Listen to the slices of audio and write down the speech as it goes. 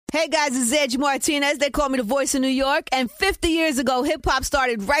Hey guys, it's Angie Martinez. They call me the voice of New York. And 50 years ago, hip hop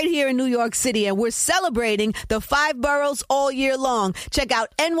started right here in New York City. And we're celebrating the 5 boroughs all year long. Check out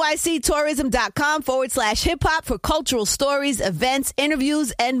nyctourism.com/hip hop for cultural stories, events,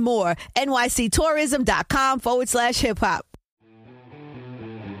 interviews, and more. nyctourism.com/hip hop.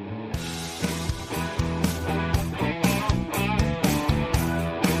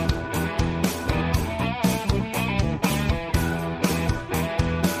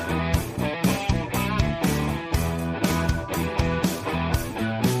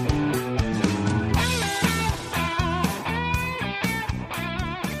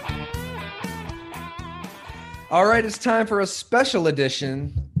 All right, it's time for a special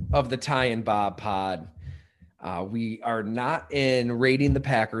edition of the Ty and Bob Pod. We are not in rating the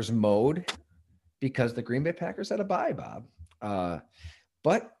Packers mode because the Green Bay Packers had a bye, Bob.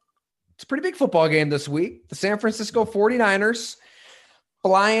 But it's a pretty big football game this week. The San Francisco 49ers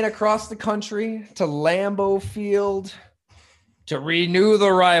flying across the country to Lambeau Field to renew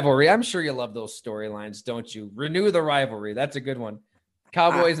the rivalry. I'm sure you love those storylines, don't you? Renew the rivalry. That's a good one.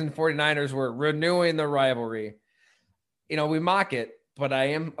 Cowboys and 49ers were renewing the rivalry. You know, we mock it, but I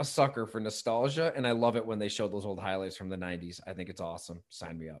am a sucker for nostalgia, and I love it when they show those old highlights from the 90s. I think it's awesome.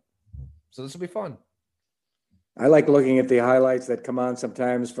 Sign me up. So this will be fun. I like looking at the highlights that come on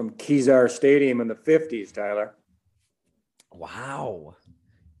sometimes from Kezar Stadium in the 50s, Tyler. Wow.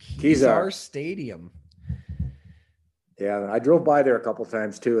 Kezar Stadium. Yeah, I drove by there a couple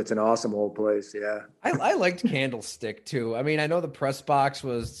times too. It's an awesome old place. Yeah. I liked Candlestick too. I mean, I know the press box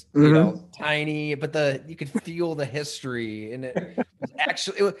was, you know, tiny, but you could feel the history, and it was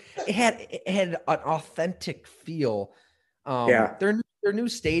actually, it had an authentic feel. Their new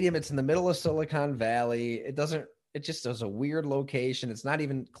stadium, it's in the middle of Silicon Valley. It just has a weird location. It's not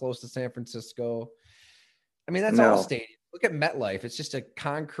even close to San Francisco. I mean, that's all stadium. Look at MetLife. It's just a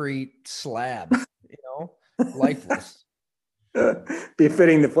concrete slab, you know, lifeless.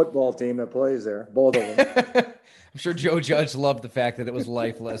 Befitting the football team that plays there, both of them. I'm sure Joe Judge loved the fact that it was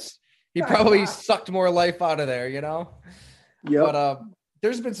lifeless. He probably sucked more life out of there, you know? Yeah. But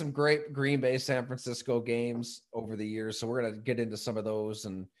there's been some great Green Bay, San Francisco games over the years. So we're going to get into some of those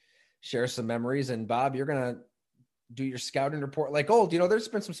and share some memories. And Bob, you're going to do your scouting report like old. You know, there's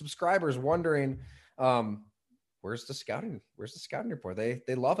been some subscribers wondering, where's the scouting report? They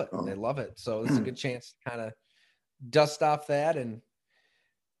love it. They love it. So this is a good chance to kind of dust off that and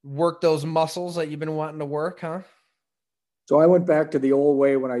work those muscles that you've been wanting to work, huh? So I went back to the old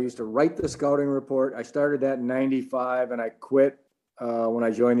way when I used to write the scouting report. I started that in 95 and I quit when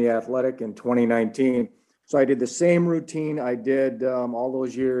I joined the Athletic in 2019. So I did the same routine I did all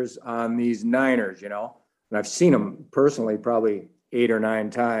those years on these Niners, you know, and I've seen them personally probably 8 or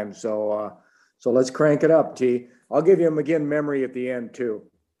 9 times. So let's crank it up, T. I'll give you them again memory at the end too.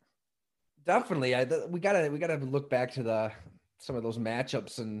 Definitely. We gotta look back to some of those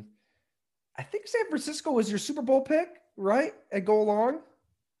matchups, and I think San Francisco was your Super Bowl pick, right? At Go Long?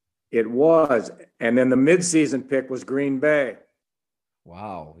 It was. And then the midseason pick was Green Bay.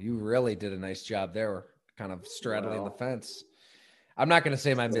 Wow. You really did a nice job there, kind of straddling the fence. I'm not going to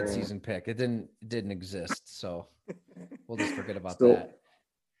say my midseason pick. It didn't exist. So we'll just forget about that.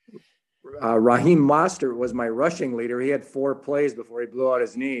 Raheem Mostert was my rushing leader. He had 4 plays before he blew out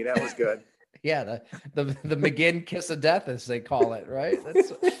his knee. That was good. Yeah, the McGinn kiss of death, as they call it, right?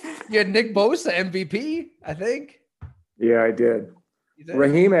 You had Nick Bosa MVP, I think. Yeah, I did.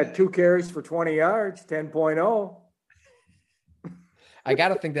 Raheem had 2 carries for 20 yards, 10.0. I got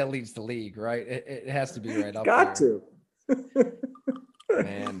to think that leads the league, right? It has to be right up there. Got to.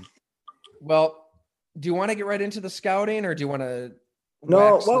 Man. Well, do you want to get right into the scouting, or do you want to?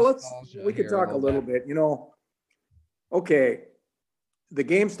 No, well, we could talk a little bit. You know, okay, the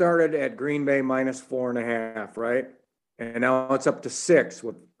game started at Green Bay -4.5, right? And now it's up to 6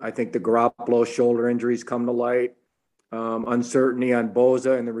 with, I think, the Garoppolo shoulder injuries come to light, uncertainty on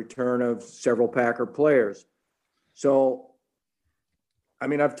Bosa and the return of several Packer players. So, I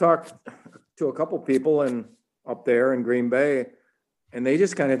mean, I've talked to a couple people up there in Green Bay, and they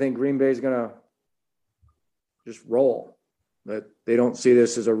just kind of think Green Bay is going to just roll. That they don't see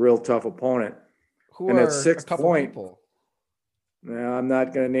this as a real tough opponent. Who and are at 6 people? Now, I'm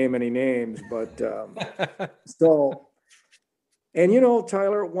not going to name any names, but so, and you know,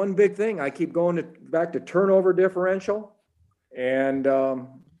 Tyler, one big thing, I keep going back to turnover differential. And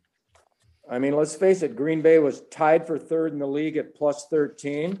I mean, let's face it, Green Bay was tied for 3rd in the league at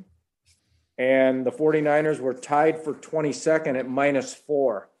 +13. And the 49ers were tied for 22nd at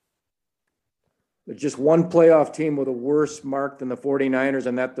 -4. There's just one playoff team with a worse mark than the 49ers,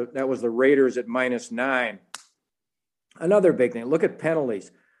 and that was the Raiders at -9. Another big thing, look at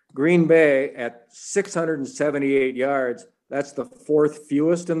penalties. Green Bay at 678 yards. That's the fourth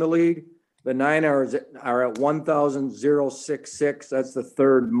fewest in the league. The Niners are at 1,066. That's the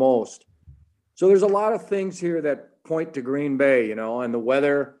third most. So there's a lot of things here that point to Green Bay, you know, and the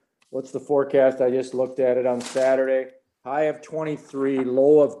weather. What's the forecast? I just looked at it on Saturday. High of 23,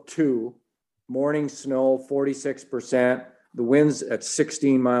 low of 2. Morning snow, 46%. The wind's at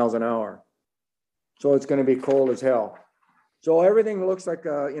 16 miles an hour. So it's going to be cold as hell. So everything looks like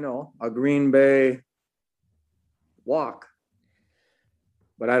a Green Bay walk.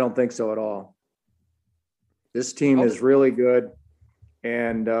 But I don't think so at all. This team is really good.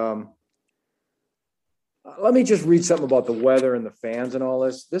 And let me just read something about the weather and the fans and all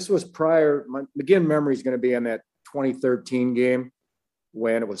this. This was prior, my McGinn memory is going to be on that 2013 game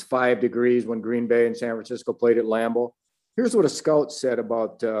when it was 5 degrees when Green Bay and San Francisco played at Lambeau. Here's what a scout said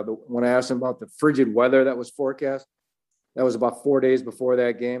about when I asked him about the frigid weather that was forecast. That was about 4 days before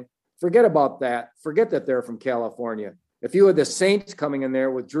that game. Forget about that. Forget that they're from California. If you had the Saints coming in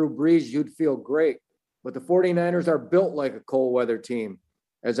there with Drew Brees, you'd feel great. But the 49ers are built like a cold weather team.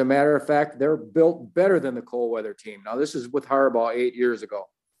 As a matter of fact, they're built better than the cold weather team. Now, this is with Harbaugh 8 years ago.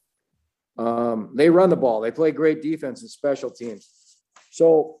 They run the ball. They play great defense and special teams.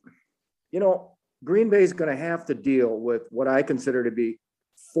 So, you know, Green Bay is going to have to deal with what I consider to be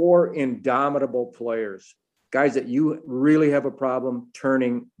 4 indomitable players, guys that you really have a problem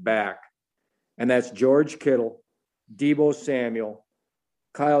turning back. And that's George Kittle, Deebo Samuel,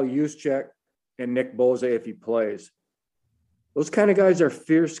 Kyle Juszczyk, and Nick Bosa if he plays. Those kind of guys are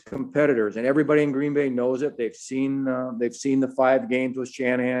fierce competitors, and everybody in Green Bay knows it. They've seen the 5 games with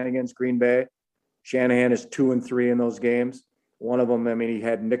Shanahan against Green Bay. Shanahan is 2-3 in those games. One of them, I mean, he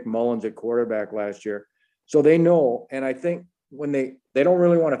had Nick Mullins at quarterback last year. So they know, and I think when they don't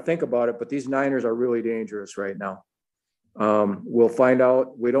really want to think about it, but these Niners are really dangerous right now. We'll find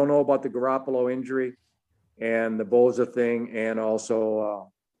out. We don't know about the Garoppolo injury and the Bosa thing, and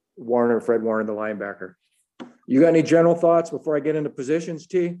also Fred Warner, the linebacker. You got any general thoughts before I get into positions,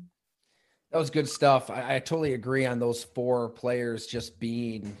 T? That was good stuff. I totally agree on those 4 players just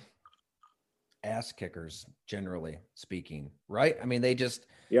being ass kickers, generally speaking, right? I mean,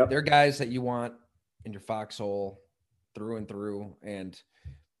 they're guys that you want in your foxhole through and through. And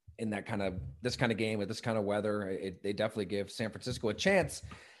in this kind of game with this kind of weather, they definitely give San Francisco a chance.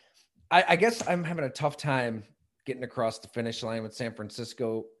 I guess I'm having a tough time getting across the finish line with San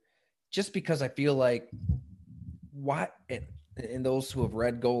Francisco, just because I feel like and those who have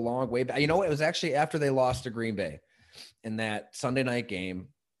read go a long way back. You know, it was actually after they lost to Green Bay in that Sunday night game.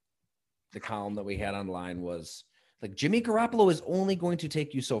 The column that we had online was like, Jimmy Garoppolo is only going to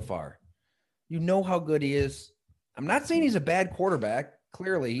take you so far. You know how good he is. I'm not saying he's a bad quarterback.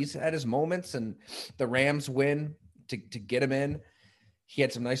 Clearly, he's had his moments, and the Rams win to get him in. He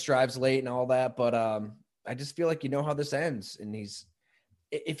had some nice drives late and all that, but I just feel like you know how this ends. And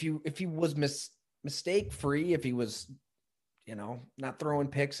if he was mistake free, if he was, you know, not throwing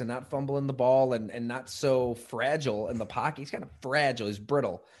picks and not fumbling the ball and not so fragile in the pocket, he's kind of fragile. He's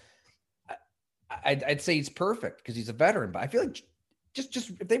brittle. I'd say he's perfect because he's a veteran, but I feel like just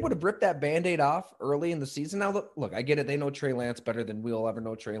if they would have ripped that Band-Aid off early in the season. Now, look, I get it. They know Trey Lance better than we'll ever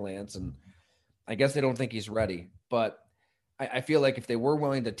know Trey Lance, and I guess they don't think he's ready. But I feel like if they were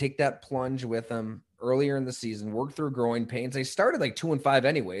willing to take that plunge with him earlier in the season, work through growing pains, they started like 2-5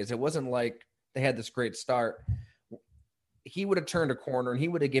 anyways. It wasn't like they had this great start. He would have turned a corner, and he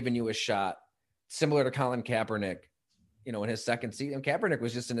would have given you a shot, similar to Colin Kaepernick. You know, in his second season, Kaepernick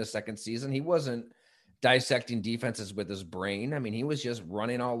was just in his second season. He wasn't dissecting defenses with his brain. I mean, he was just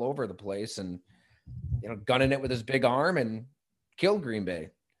running all over the place and, you know, gunning it with his big arm and killed Green Bay.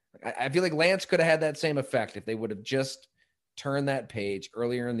 I feel like Lance could have had that same effect if they would have just turned that page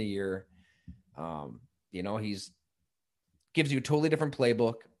earlier in the year. You know, gives you a totally different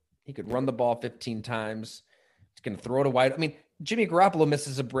playbook. He could run the ball 15 times. He's going to throw it wide. I mean, Jimmy Garoppolo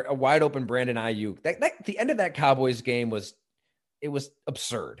misses a wide open Brandon Ayuk. The end of that Cowboys game was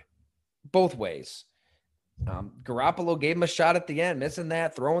absurd, both ways. Garoppolo gave him a shot at the end, missing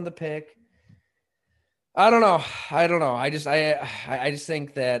that, throwing the pick. I don't know. I just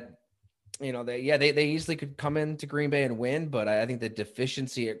think that, you know, they easily could come into Green Bay and win, but I think the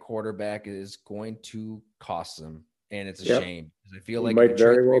deficiency at quarterback is going to cost them, and it's a shame. I feel like you might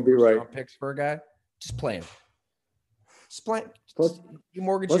very well be right. Picks for a guy, just play him. Plus, you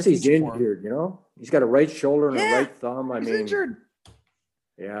mortgage. Plus he's injured, you know. He's got a right shoulder and a right thumb. He's injured.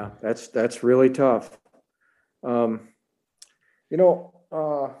 Yeah, that's really tough. You know,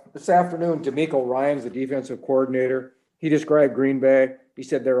 this afternoon, DeMeco Ryans, the defensive coordinator, he described Green Bay. He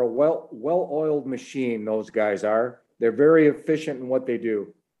said they're a well-oiled machine. Those guys are. They're very efficient in what they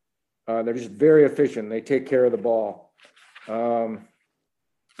do. They're just very efficient. They take care of the ball. And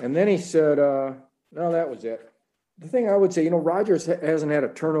then he said, no, that was it. The thing I would say, Rodgers hasn't had a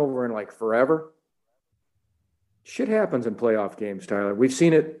turnover in like forever. Shit happens in playoff games, Tyler. We've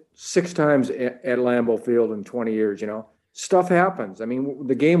seen it 6 times at Lambeau Field in 20 years, Stuff happens. I mean,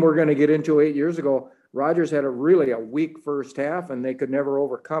 the game we're going to get into 8 years ago, Rodgers had a weak first half, and they could never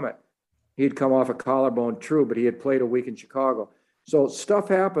overcome it. He'd come off a collarbone, true, but he had played a week in Chicago. So stuff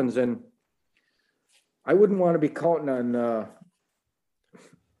happens, and I wouldn't want to be counting on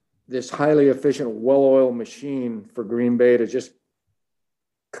this highly efficient, well-oiled machine for Green Bay to just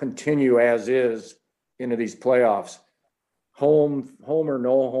continue as is into these playoffs. Home or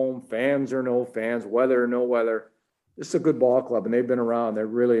no home, fans or no fans, weather or no weather. This is a good ball club, and they've been around. They're a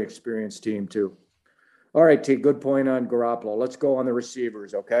really experienced team, too. All right, T, good point on Garoppolo. Let's go on the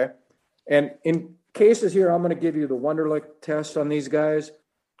receivers, okay? And in cases here, I'm going to give you the Wonderlic test on these guys.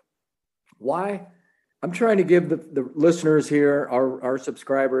 Why? I'm trying to give the listeners here, our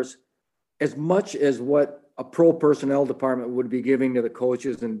subscribers, as much as what a pro personnel department would be giving to the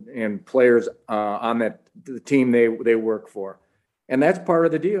coaches and players on the team they work for. And that's part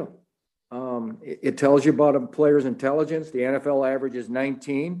of the deal. It tells you about a player's intelligence. The NFL average is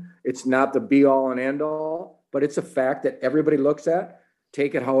 19. It's not the be-all and end-all, but it's a fact that everybody looks at.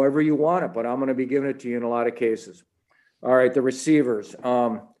 Take it however you want it, but I'm going to be giving it to you in a lot of cases. All right, the receivers.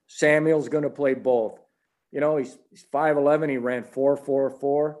 Samuel's going to play both. He's 5'11". He ran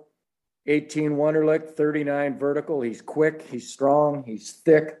 4.44. 18 Wonderlic, 39 vertical. He's quick. He's strong. He's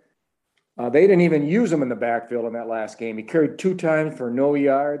thick. They didn't even use him in the backfield in that last game. He carried 2 times for no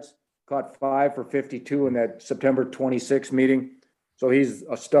yards. Caught 5 for 52 in that September 26 meeting. So he's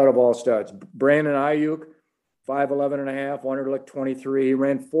a stud of all studs. Brandon Ayuk, 5'11 and a half, Wonderlic 23. He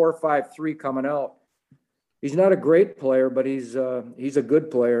ran 4.53 coming out. He's not a great player, but he's a good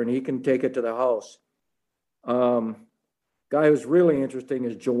player, and he can take it to the house. Guy who's really interesting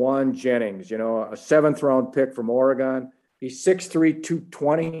is Jawan Jennings, a 7th-round pick from Oregon. He's 6'3",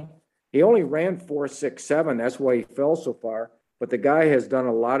 220. He only ran 4.67. That's why he fell so far. But the guy has done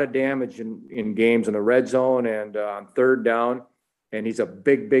a lot of damage in games in the red zone and on 3rd down, and he's a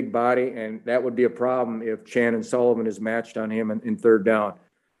big, big body, and that would be a problem if Shannon Sullivan is matched on him in 3rd down.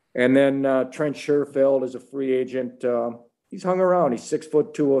 And then Trent Sherfield is a free agent. He's hung around. He's 6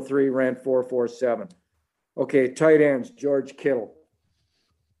 foot 203, ran 4.47. Okay, tight ends, George Kittle.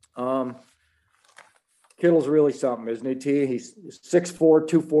 Kittle's really something, isn't he, T? He's 6'4",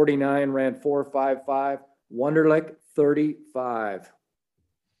 249, ran 4.55. Wonderlic, 35.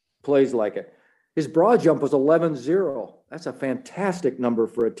 Plays like it. His broad jump was 11.0. That's a fantastic number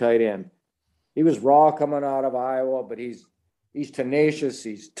for a tight end. He was raw coming out of Iowa, but he's tenacious.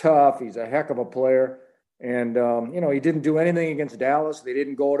 He's tough. He's a heck of a player. And, he didn't do anything against Dallas. They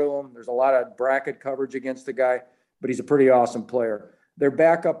didn't go to him. There's a lot of bracket coverage against the guy, but he's a pretty awesome player. Their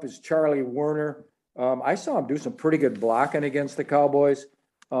backup is Charlie Werner. I saw him do some pretty good blocking against the Cowboys.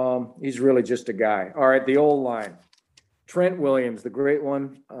 He's really just a guy. All right, the old line. Trent Williams, the great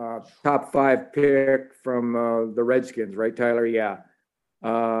one, top 5 pick from the Redskins, right, Tyler? Yeah.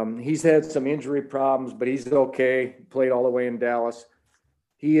 He's had some injury problems, but he's okay. Played all the way in Dallas.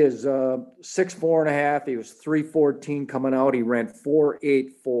 He is 6'4" and a half. He was 3.14 coming out. He ran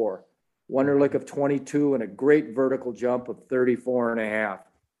 4.84. Wonderlic of 22 and a great vertical jump of 34 and a half.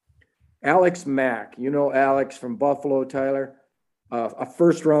 Alex Mack, Alex from Buffalo, Tyler, a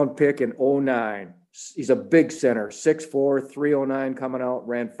 1st-round pick in 09. He's a big center, 6'4", 309 coming out,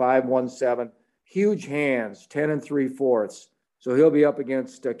 ran 5.17. Huge hands, 10 3/4. So he'll be up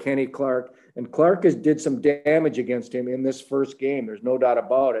against Kenny Clark. And Clark did some damage against him in this first game. There's no doubt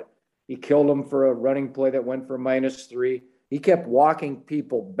about it. He killed him for a running play that went for -3. He kept walking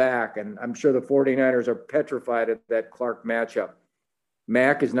people back, and I'm sure the 49ers are petrified at that Clark matchup.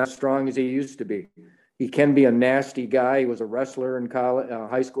 Mack is not as strong as he used to be. He can be a nasty guy. He was a wrestler in college,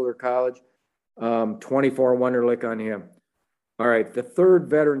 high school or college. 24 Wonderlic on him. All right, the 3rd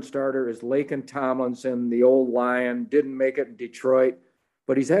veteran starter is Laken Tomlinson, the old Lion. Didn't make it in Detroit,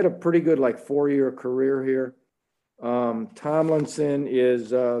 but he's had a pretty good 4-year career here. Tomlinson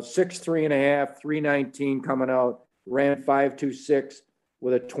is 6'3" and a half, 319 coming out, ran 5.26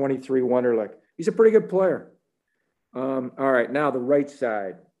 with a 23 Wonderlic. He's a pretty good player. All right, now the right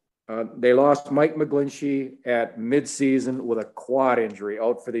side. They lost Mike McGlinchey at midseason with a quad injury,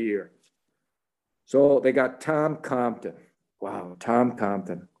 out for the year. So they got Tom Compton. Wow, Tom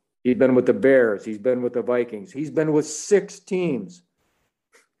Compton. He's been with the Bears. He's been with the Vikings. He's been with 6 teams.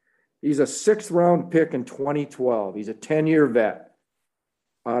 He's a 6th-round pick in 2012. He's a 10-year vet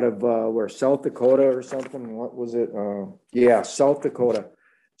out of South Dakota or something. What was it? South Dakota.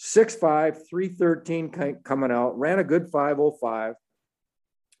 6'5", 313 coming out, ran a good 5:05,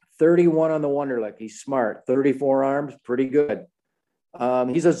 31 on the Wonderlic. He's smart, 34 arms, pretty good.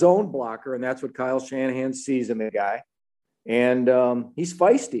 He's a zone blocker, and that's what Kyle Shanahan sees in the guy. And he's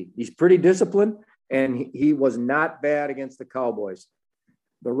feisty. He's pretty disciplined, and he was not bad against the Cowboys.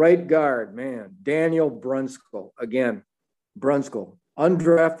 The right guard, man, Daniel Brunskill. Again, Brunskill,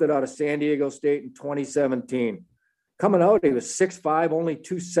 undrafted out of San Diego State in 2017. Coming out, he was 6'5", only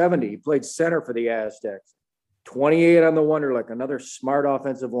 270. He played center for the Aztecs. 28 on the Wonderlic, another smart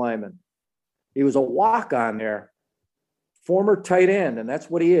offensive lineman. He was a walk-on there. Former tight end, and that's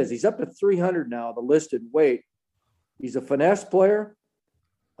what he is. He's up to 300 now, the listed weight. He's a finesse player,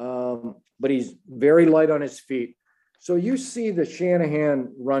 but he's very light on his feet. So you see the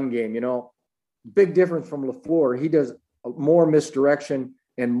Shanahan run game, big difference from LaFleur. He does more misdirection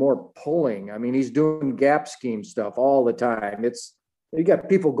and more pulling. I mean, he's doing gap scheme stuff all the time. You got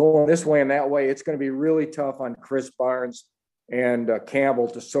people going this way and that way. It's going to be really tough on Chris Barnes and Campbell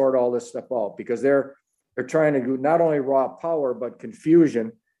to sort all this stuff out because they're trying to do not only raw power, but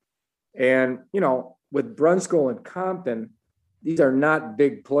confusion. And, with Brunskill and Compton, these are not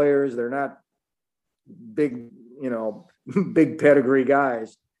big players. They're not big, big pedigree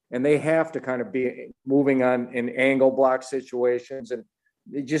guys. And they have to kind of be moving on in angle block situations. And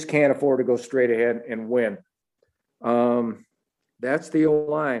they just can't afford to go straight ahead and win. That's the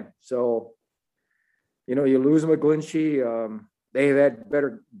O-line. So, you lose McGlinchey. They've had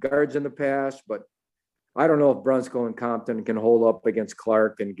better guards in the past, but I don't know if Brunskill and Compton can hold up against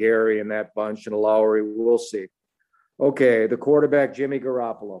Clark and Gary and that bunch and Lowry. We'll see. Okay, the quarterback, Jimmy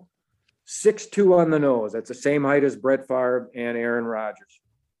Garoppolo. 6'2" on the nose. That's the same height as Brett Favre and Aaron Rodgers.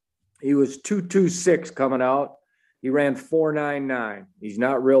 He was 226 coming out. He ran 4.99. He's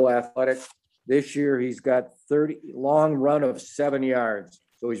not real athletic. This year, he's got 30 long run of 7 yards.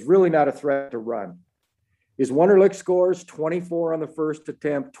 So he's really not a threat to run. His Wonderlic scores 24 on the first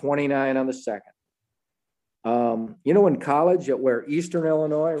attempt, 29 on the second. In college at Eastern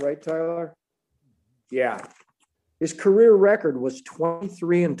Illinois, right, Tyler? Yeah. His career record was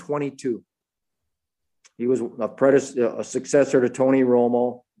 23-22. He was a successor to Tony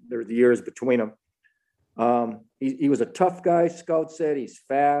Romo. There's the years between them. He was a tough guy, Scout said. He's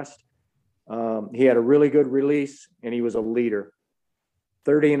fast. He had a really good release, and he was a leader.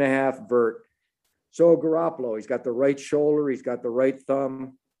 30.5 vert. So Garoppolo, he's got the right shoulder. He's got the right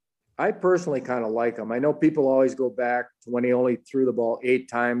thumb. I personally kind of like him. I know people always go back to when he only threw the ball 8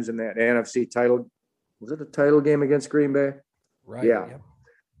 times in that NFC title. Was it a title game against Green Bay? Right. Yeah. Yep.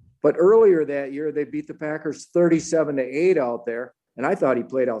 But earlier that year, they beat the Packers 37-8 out there. And I thought he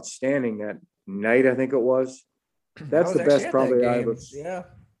played outstanding that night, I think it was. That's the best probably I've ever seen. Yeah.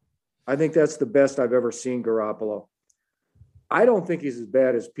 I think that's the best I've ever seen Garoppolo. I don't think he's as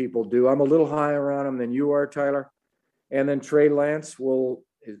bad as people do. I'm a little higher on him than you are, Tyler. And then Trey Lance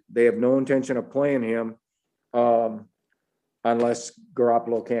they have no intention of playing him unless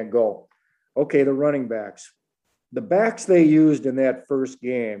Garoppolo can't go. Okay, the running backs. The backs they used in that first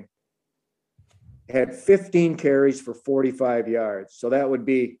game had 15 carries for 45 yards. So that would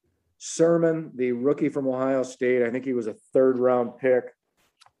be Sermon, the rookie from Ohio State. I think he was a 3rd-round pick.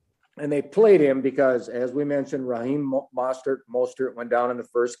 And they played him because, as we mentioned, Raheem Mostert went down in the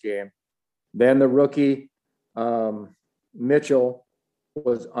first game. Then the rookie Mitchell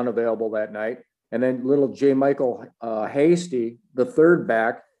was unavailable that night. And then little J. Michael Hasty, the 3rd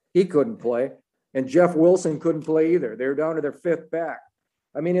back, he couldn't play. And Jeff Wilson couldn't play either. They were down to their 5th back.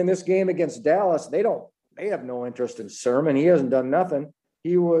 I mean, in this game against Dallas, they have no interest in Sermon. He hasn't done nothing.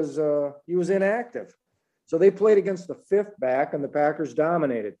 He was inactive. So they played against the 5th back, and the Packers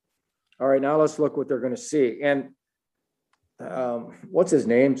dominated. All right, now let's look what they're going to see. And what's his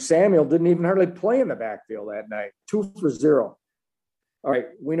name? Samuel didn't even hardly play in the backfield that night. 2 for 0. All right,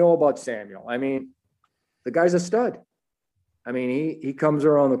 we know about Samuel. I mean, the guy's a stud. I mean, he comes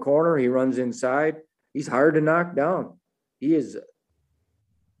around the corner. He runs inside. He's hard to knock down. He's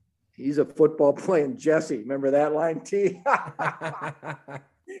a football playing Jesse. Remember that line, T?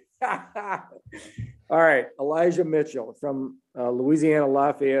 All right, Elijah Mitchell from Louisiana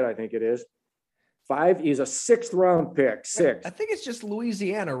Lafayette, I think it is. 5. He's a 6th-round pick. 6. I think it's just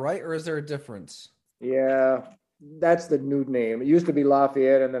Louisiana, right? Or is there a difference? Yeah, that's the new name. It used to be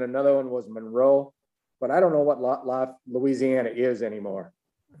Lafayette, and then another one was Monroe. But I don't know what Louisiana is anymore.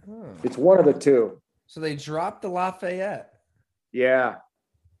 Huh. It's one of the two. So they dropped the Lafayette. Yeah.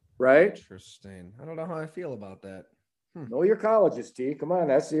 Right? Interesting. I don't know how I feel about that. Know your colleges, T. Come on,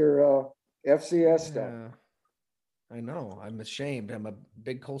 that's your FCS stuff. I know. I'm ashamed. I'm a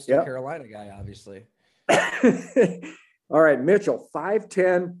big Coastal Carolina guy, obviously. All right, Mitchell,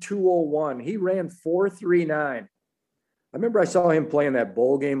 5'10", 201. He ran 4.39. I remember I saw him playing that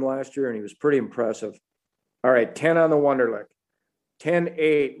bowl game last year, and he was pretty impressive. All right, 10 on the Wonderlic.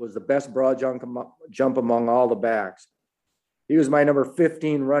 10.8 was the best broad jump among all the backs. He was my number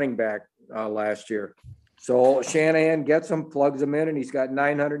 15 running back last year. So Shanahan gets him, plugs him in, and he's got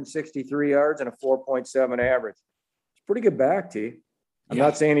 963 yards and a 4.7 average. It's pretty good back, T. I'm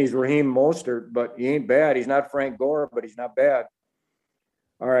not saying he's Raheem Mostert, but he ain't bad. He's not Frank Gore, but he's not bad.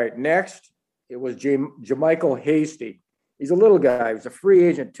 All right, next, it was Jamichael Hasty. He's a little guy. He was a free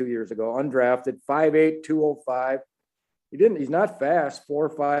agent 2 years ago, undrafted, 5'8", 205. He's not fast,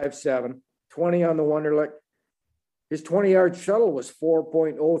 4.57, 20 on the Wonderlic. His 20-yard shuttle was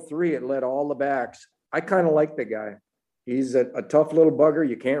 4.03. It led all the backs. I kind of like the guy. He's a tough little bugger.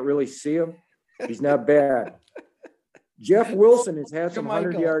 You can't really see him. He's not bad. Jeff Wilson has had some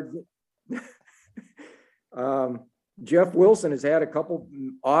 100-yard. Jeff Wilson has had a couple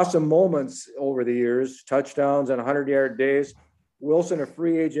awesome moments over the years, touchdowns and 100-yard days. Wilson, a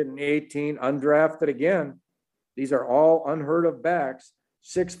free agent in 18, undrafted again. These are all unheard of backs.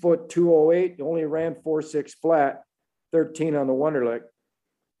 6 foot 208, only ran 4.6 flat, 13 on the Wonderlic.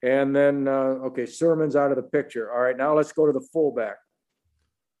 And then, Sermon's out of the picture. All right, now let's go to the fullback.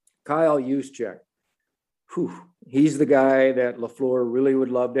 Kyle Juszczyk. He's the guy that LaFleur really would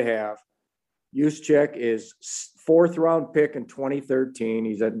love to have. Juszczyk is 4th round pick in 2013.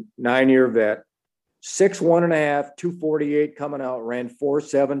 He's a 9-year vet. 6'1.5", 248 coming out, ran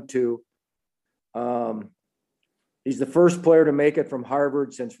 4.72. He's the first player to make it from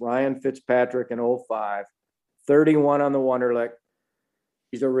Harvard since Ryan Fitzpatrick in 2005. 31 on the Wonderlic.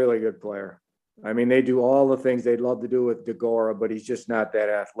 He's a really good player. I mean, they do all the things they'd love to do with DeGora, but he's just not that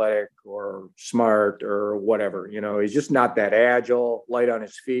athletic or smart or whatever. You know, he's just not that agile, light on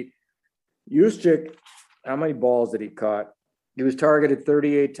his feet. Juszczyk, how many balls did he caught? He was targeted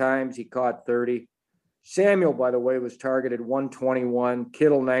 38 times. He caught 30. Samuel, by the way, was targeted 121,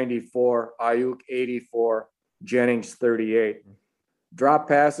 Kittle 94, Ayuk 84, Jennings 38. Drop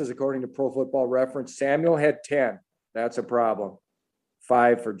passes, according to Pro Football Reference, Samuel had 10. That's a problem.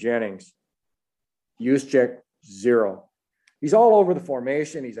 5 for Jennings. Juszczyk, 0. He's all over the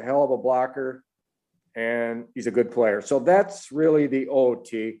formation. He's a hell of a blocker, and he's a good player. So that's really the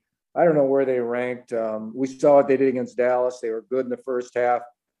OT. I don't know where they ranked. We saw what they did against Dallas. They were good in the first half.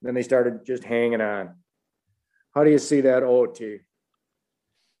 Then they started just hanging on. How do you see that OT?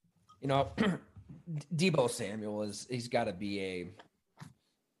 You know, Deebo Samuel he's got to be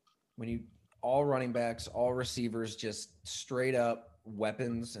all running backs, all receivers, just straight up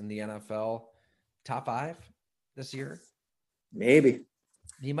weapons in the NFL. Top 5 this year? Maybe.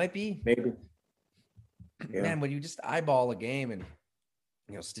 He might be. Maybe. Yeah. Man, when you just eyeball a game and,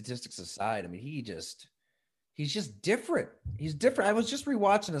 statistics aside, I mean, he's just different. He's different. I was just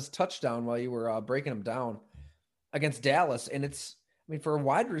rewatching his touchdown while you were breaking him down against Dallas. And for a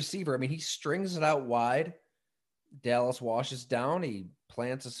wide receiver, he strings it out wide. Dallas washes down. He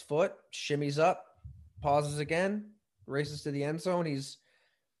plants his foot, shimmies up, pauses again, races to the end zone. He's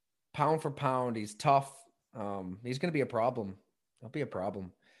pound for pound. He's tough. He's going to be a problem. He'll be a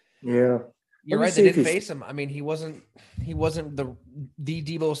problem. Yeah. You're right. They didn't face him. He wasn't the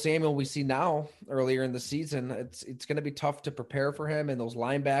Deebo Samuel we see now earlier in the season. It's going to be tough to prepare for him. And those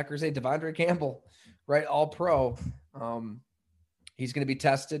linebackers, Devondre Campbell, right? All pro. He's going to be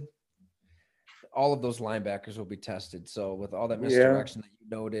tested. All of those linebackers will be tested. So with all that misdirection that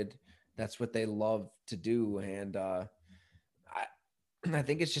you noted, that's what they love to do. And I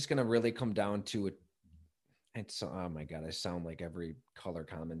think it's just going to really come down to it. Oh my God, I sound like every color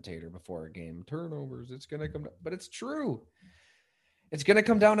commentator before a game. Turnovers, it's going to come, but it's true. It's going to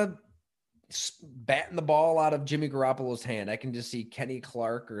come down to batting the ball out of Jimmy Garoppolo's hand. I can just see Kenny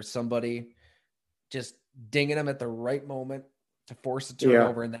Clark or somebody just dinging him at the right moment to force a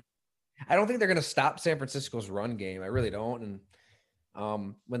turnover. And I don't think they're going to stop San Francisco's run game. I really don't.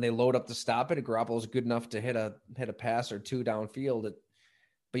 And when they load up to stop it, Garoppolo's good enough to hit a pass or two downfield.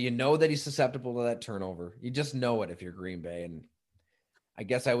 But you know that he's susceptible to that turnover. You just know it if you're Green Bay. And I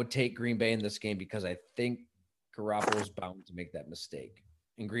guess I would take Green Bay in this game because I think Garoppolo's bound to make that mistake.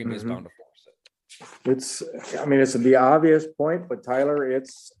 And Green Bay's bound to force it. It's the obvious point, but Tyler, it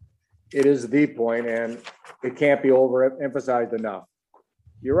is the point, and it can't be overemphasized enough.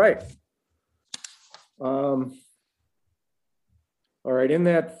 You're right. All right, in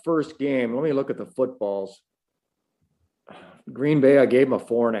that first game, let me look at the footballs. Green Bay, I gave them a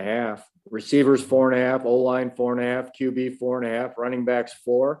 4.5. Receivers 4.5, O-line 4.5, QB 4.5, running backs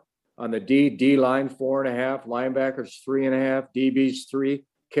 4. On the D line 4.5, linebackers 3.5, DBs 3,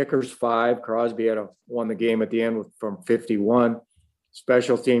 Kickers 5. Crosby won the game at the end from 51.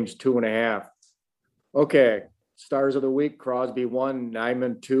 Special teams 2.5. Okay. Stars of the week, Crosby 1,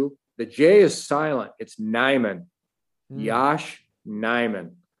 Nyman 2. The J is silent. It's Nyman. Josh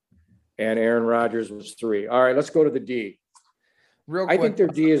Nyman. And Aaron Rodgers was 3. All right, let's go to the D. Real quick. I think their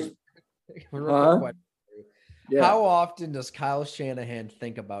D is. Yeah. How often does Kyle Shanahan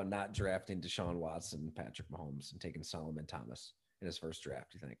think about not drafting Deshaun Watson and Patrick Mahomes and taking Solomon Thomas in his first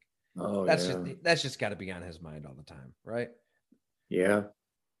draft, you think? Oh, that's just got to be on his mind all the time, right? Yeah.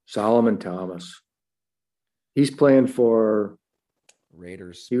 Solomon Thomas. He's playing for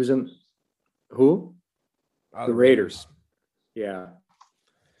Raiders. He was in who? The Raiders. Yeah.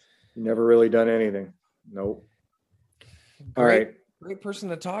 Never really done anything. Nope. All right. Great person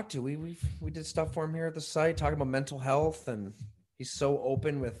to talk to. We did stuff for him here at the site, talking about mental health, and he's so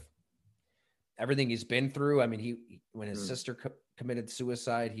open with everything he's been through. I mean, when his sister committed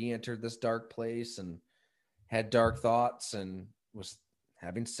suicide, he entered this dark place and had dark thoughts and was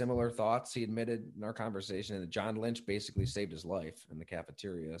having similar thoughts. He admitted in our conversation that John Lynch basically saved his life in the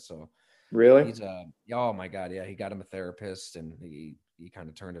cafeteria. So really, he's oh my God, yeah, he got him a therapist and he kind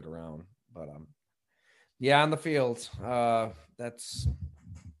of turned it around. But yeah, on the field, that's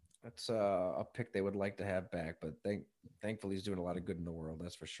a pick they would like to have back. But thankfully, he's doing a lot of good in the world.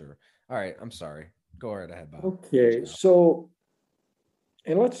 That's for sure. All right, I'm sorry. Go right ahead, Bob. Okay, so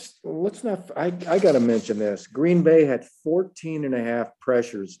and let's not. I got to mention this. Green Bay had 14.5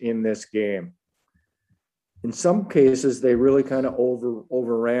 pressures in this game. In some cases, they really kind of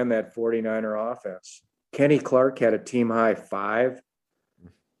overran that 49er offense. Kenny Clark had a team high 5.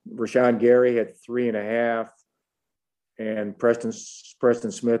 Rashawn Gary had 3.5, and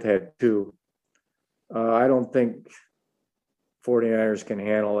Preston Smith had 2. I don't think 49ers can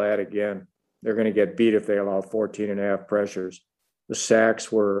handle that again. They're going to get beat if they allow 14.5 pressures. The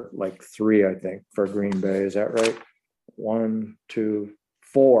sacks were like 3, I think, for Green Bay. Is that right? 1, 2,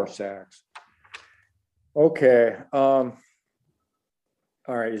 4 sacks. Okay. All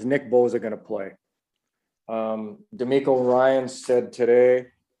right. Is Nick Bosa going to play? DeMeco Ryans said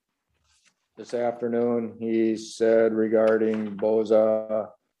this afternoon, he said regarding Bosa,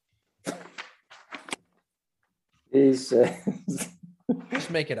 he says,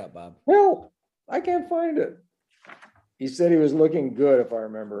 just make it up, Bob. Well, I can't find it. He said he was looking good, if I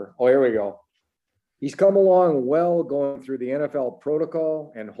remember. Oh, here we go. He's come along well going through the NFL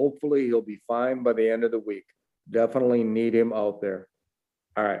protocol, and hopefully he'll be fine by the end of the week. Definitely need him out there.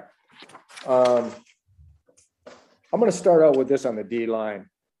 All right. I'm going to start out with this on the D line.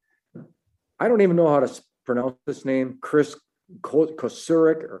 I don't even know how to pronounce this name, Chris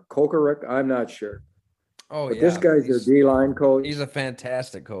Kocurek or Kokorek. I'm not sure. Oh, but this guy's their D-line coach. He's a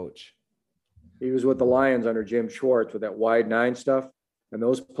fantastic coach. He was with the Lions under Jim Schwartz with that wide 9 stuff. And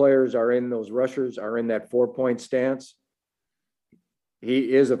those players those rushers are in that 4-point stance.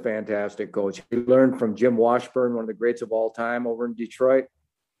 He is a fantastic coach. He learned from Jim Washburn, one of the greats of all time over in Detroit.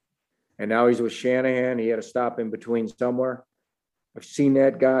 And now he's with Shanahan. He had to stop in between somewhere. I've seen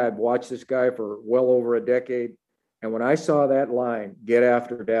that guy. I've watched this guy for well over a decade. And when I saw that line, get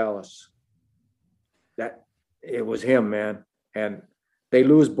after Dallas, that it was him, man. And they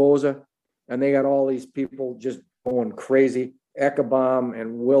lose Bosa, and they got all these people just going crazy. Ekebom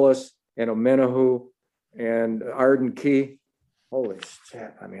and Willis and Omenahu and Arden Key. Holy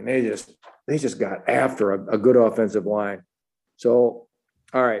shit. I mean, they just got after a good offensive line. So,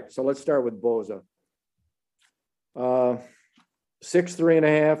 all right. So let's start with Bosa.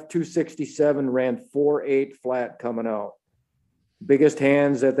 6'3.5", 267, ran 4.8 flat coming out. Biggest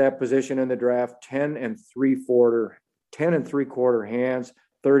hands at that position in the draft, 10 and 3/4 hands,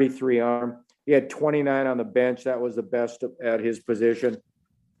 33 arm. He had 29 on the bench. That was the best at his position.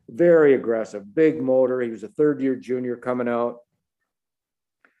 Very aggressive, big motor. He was a third-year junior coming out.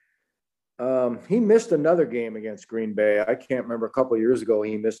 He missed another game against Green Bay. I can't remember, a couple of years ago,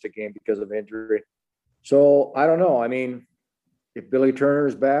 he missed a game because of injury. So I don't know. I mean, if Billy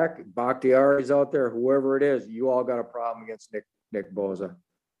Turner's back, Bakhtiari's out there, whoever it is, you all got a problem against Nick Bosa.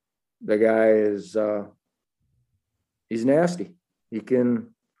 The guy is he's nasty. He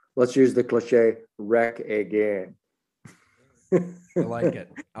can, let's use the cliche, wreck a game. I like it.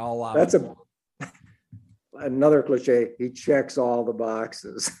 I'll allow That's it. Another cliche. He checks all the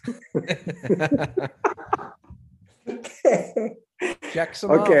boxes. Checks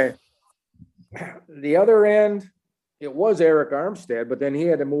them okay. The other end, it was Eric Armstead, but then he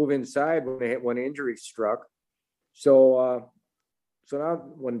had to move inside when injury struck. So now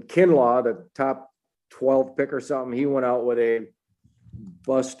when Kinlaw, the top 12 pick or something, he went out with a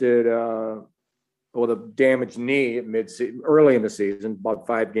busted with a damaged knee at early in the season, about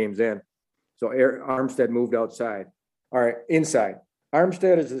 5 games in. So Armstead moved outside. All right, inside.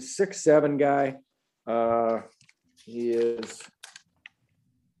 Armstead is a 6'7" guy. He is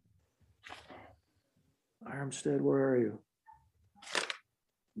Armstead. Where are you?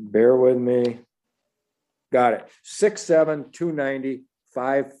 Bear with me. Got it. 6'7", 290,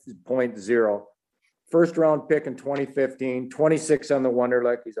 5.0. First round pick in 2015, 26 on the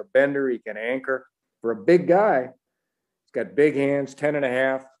Wonderlic. He's a bender. He can anchor. For a big guy, he's got big hands,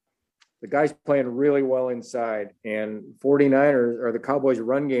 10.5. The guy's playing really well inside. And 49ers or the Cowboys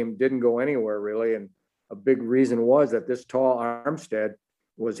run game didn't go anywhere really. And a big reason was that this tall Armstead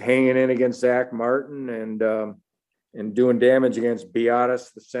was hanging in against Zach Martin and doing damage against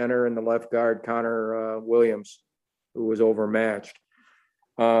Biadasz, the center, and the left guard, Connor Williams, who was overmatched.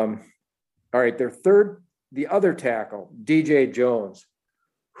 All right, the other tackle, DJ Jones.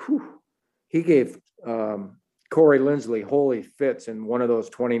 Whew, he gave Corey Linsley holy fits in one of those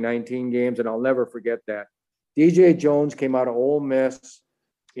 2019 games, and I'll never forget that. DJ Jones came out of Ole Miss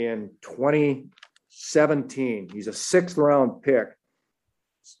in 2017. He's a 6th round pick,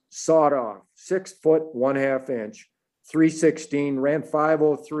 sawed off, 6 foot 1/2 inch, 316, ran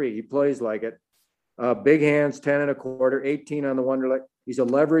 503. He plays like it. Big hands, 10 1/4, 18 on the Wonderlic. He's a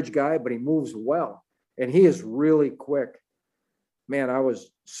leverage guy, but he moves well, and he is really quick. Man, I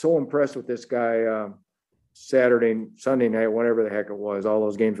was so impressed with this guy Sunday night, whatever the heck it was. All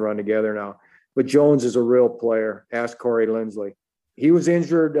those games run together now. But Jones is a real player. Ask Corey Linsley. He was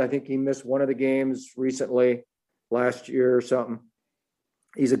injured. I think he missed one of the games recently, last year or something.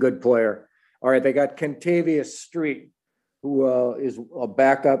 He's a good player. All right, they got Kentavious Street, who is a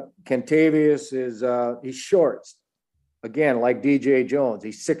backup. Kentavious is he's short. Again, like DJ Jones.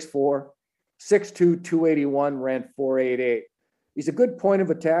 He's 6'4", 6'2", 281, ran 4.88. He's a good point of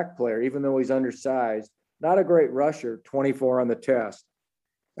attack player, even though he's undersized. Not a great rusher, 24 on the test.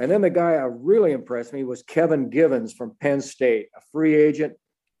 And then the guy that really impressed me was Kevin Givens from Penn State, a free agent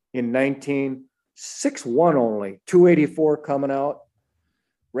in 6'1" only, 284 coming out,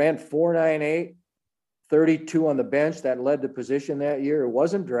 ran 4.98, 32 on the bench. That led the position that year. It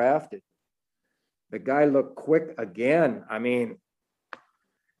wasn't drafted. The guy looked quick again. I mean,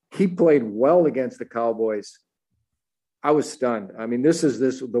 he played well against the Cowboys. I was stunned. I mean, this is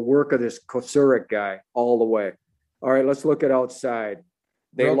the work of this Kocurek guy all the way. All right, let's look at outside.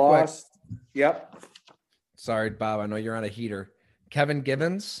 They Real lost. Quick. Yep. Sorry, Bob. I know you're on a heater. Kevin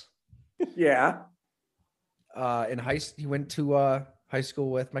Givens. Yeah. He went to high school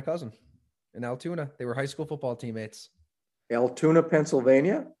with my cousin in Altoona. They were high school football teammates. Altoona,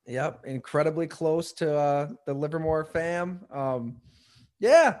 Pennsylvania. Yep, incredibly close to the Livermore fam.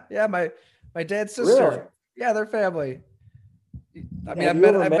 Yeah, my dad's sister. Really? Yeah, their family. I mean, Have I've you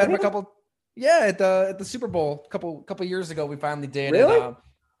met ever met him a him? couple. Yeah, at the Super Bowl, couple years ago, we finally did. Really? And,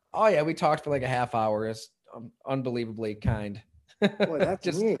 oh yeah, we talked for like a half hour. It's unbelievably kind. Boy, that's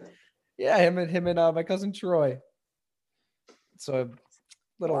Just neat. yeah, him and my cousin Troy. So a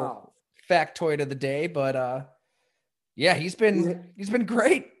little factoid of the day, but yeah, he's been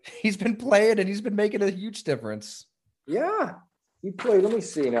great. He's been playing and he's been making a huge difference. Yeah. He played, let me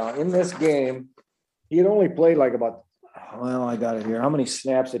see now. In this game, he had only played like I got it here. How many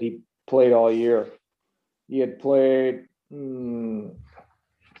snaps had he played all year? He had played,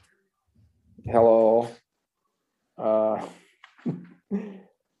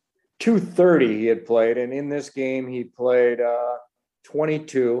 230 he had played. And in this game, he played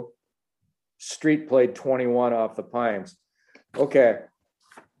 22. Street played 21 off the Pines. Okay.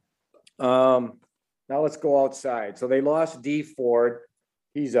 Now let's go outside. So they lost D Ford.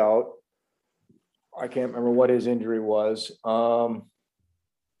 He's out. I can't remember what his injury was.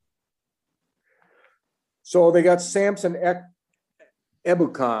 So they got Samson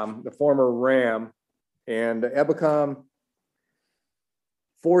Ebukam, the former Ram, and Ebukam,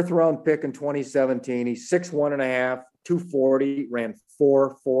 4th round pick in 2017. He's 6'1.5", 240, ran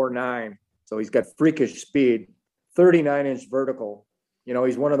 4.49. So he's got freakish speed, 39-inch vertical. You know,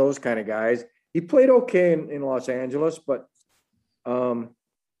 he's one of those kind of guys. He played okay in Los Angeles, but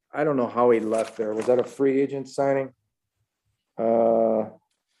I don't know how he left there. Was that a free agent signing? Look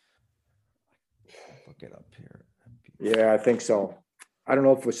it up here. Yeah, I think so. I don't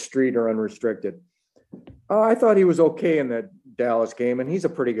know if it was street or unrestricted. I thought he was okay in that Dallas game, and he's a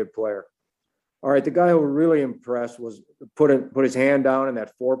pretty good player. All right, the guy who really impressed was put his hand down in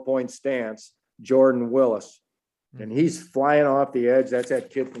that 4-point stance, Jordan Willis. And he's flying off the edge. That's that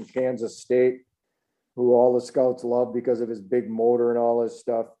kid from Kansas State who all the scouts love because of his big motor and all this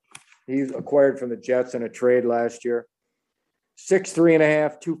stuff. He's acquired from the Jets in a trade last year.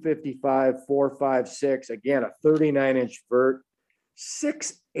 6'3.5", 255, 4.56. Again, a 39-inch vert,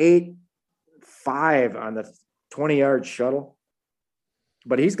 6'8", 5 on the 20-yard shuttle.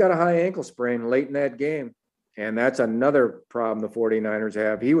 But he's got a high ankle sprain late in that game. And that's another problem the 49ers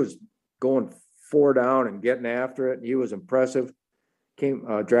have. He was going 4 down and getting after it. He was impressive. Came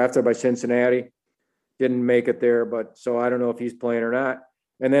drafted by Cincinnati. Didn't make it there, but so I don't know if he's playing or not.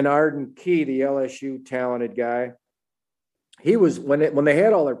 And then Arden Key, the LSU talented guy, he was when they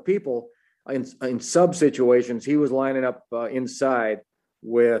had all their people in sub situations, he was lining up inside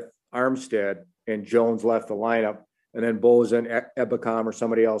with Armstead, and Jones left the lineup, and then Boza and Ebicom or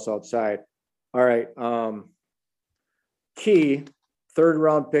somebody else outside. All right, Key, third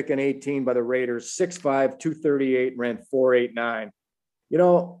round pick in 18 by the Raiders, 6'5", 238, ran 4.89. You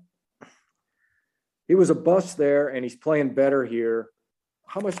know, he was a bust there, and he's playing better here.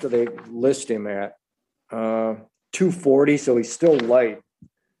 How much do they list him at? 240, so he's still light.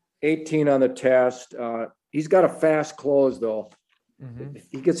 18 on the test. He's got a fast close, though. Mm-hmm. If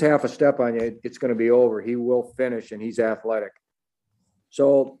he gets half a step on you, it's going to be over. He will finish, and he's athletic.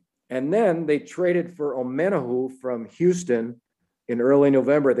 So, and then they traded for Omenihu from Houston in early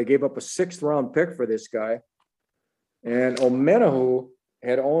November. They gave up a 6th-round pick for this guy. And Omenihu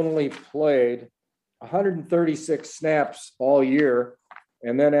had only played 136 snaps all year.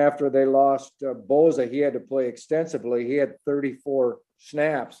 And then after they lost Boza, he had to play extensively. He had 34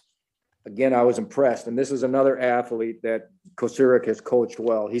 snaps. Again, I was impressed. And this is another athlete that Kocurek has coached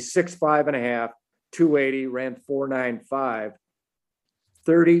well. He's 6'5.5", 280, ran 4.95,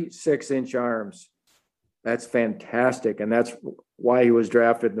 36-inch arms. That's fantastic. And that's why he was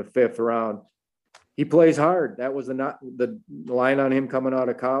drafted in the 5th round. He plays hard. That was the line on him coming out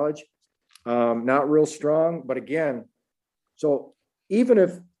of college. Not real strong, but again, so even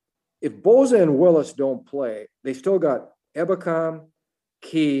if Boza and Willis don't play, they still got Ebicom,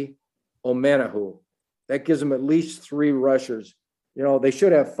 Key, Omenihu. That gives them at least 3 rushers. You know, they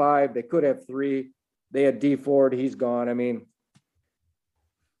should have 5. They could have 3. They had D Ford. He's gone. I mean,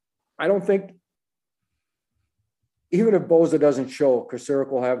 I don't think even if Boza doesn't show, Kocurek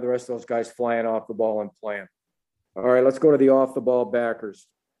will have the rest of those guys flying off the ball and playing. All right, let's go to the off-the-ball backers.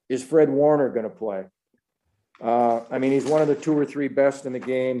 Is Fred Warner going to play? I mean, he's one of the 2 or 3 best in the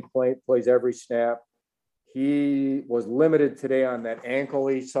game, plays every snap. He was limited today on that ankle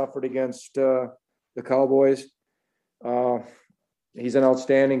he suffered against the Cowboys. He's an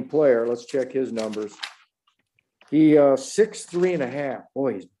outstanding player. Let's check his numbers. He 6'3.5".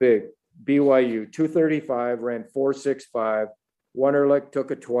 Boy, he's big. BYU, 235, ran 4.65. Wonderlic took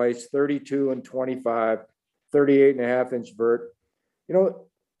it twice, 32 and 25, 38.5-inch vert. You know,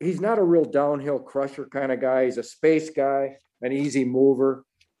 he's not a real downhill crusher kind of guy. He's a space guy, an easy mover,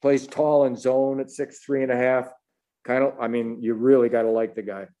 plays tall in zone at 6'3.5". Kind of, I mean, you really got to like the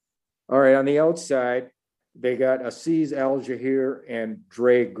guy. All right, on the outside, they got Aziz Al-Jahir and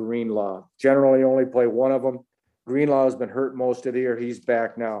Dre Greenlaw. Generally only play one of them. Greenlaw has been hurt most of the year. He's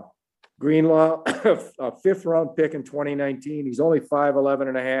back now. Greenlaw, a 5th-round pick in 2019. He's only 5'11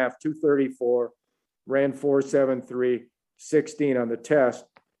 and a half, 234, ran 4.73, 16 on the test.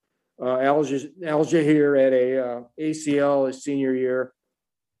 Al-Jahir had a ACL his senior year,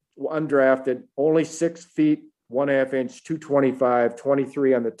 undrafted, only 6 feet, 1.5 inch, 225,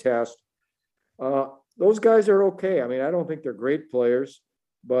 23 on the test. Those guys are okay. I mean, I don't think they're great players,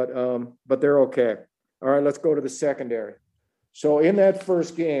 but they're okay. All right, let's go to the secondary. So in that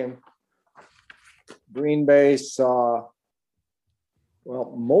first game, Green Bay saw,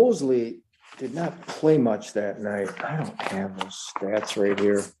 well, Mosley did not play much that night. I don't have those stats right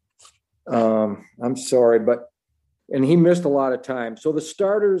here. I'm sorry, and he missed a lot of time. So the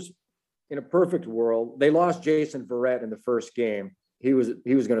starters, in a perfect world, they lost Jason Verrett in the first game. He was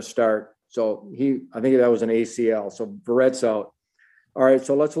going to start. So I think that was an ACL. So Verrett's out. All right,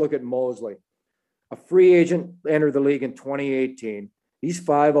 so let's look at Mosley. A free agent entered the league in 2018. He's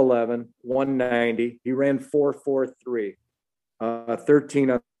 5'11", 190. He ran 4.43, 13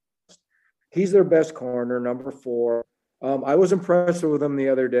 on. He's their best corner, number 4. I was impressed with him the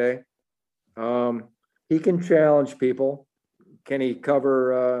other day. He can challenge people. Can he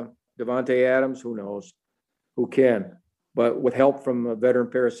cover Devontae Adams? Who knows? Who can? But with help from a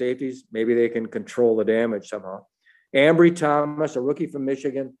veteran pair of safeties, maybe they can control the damage somehow. Ambry Thomas, a rookie from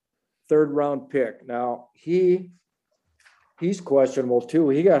Michigan, 3rd-round pick. Now, he's questionable, too.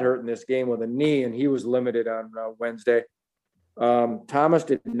 He got hurt in this game with a knee, and he was limited on Wednesday. Thomas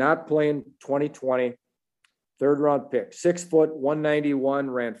did not play in 2020. 3rd-round pick. 6 foot, 191,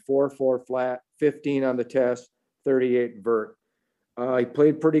 ran 4.4 flat, 15 on the test, 38 vert. He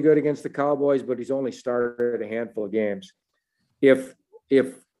played pretty good against the Cowboys, but he's only started a handful of games. If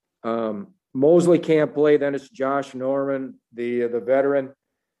Mosley can't play, then it's Josh Norman, the veteran,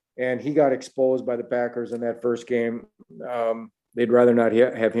 and he got exposed by the Packers in that first game. They'd rather not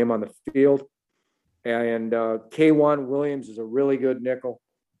have him on the field. And K1 Williams is a really good nickel.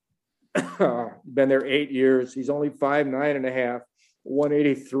 Been there 8 years. He's only 5'9.5",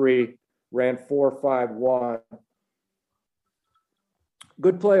 183, ran 4.51.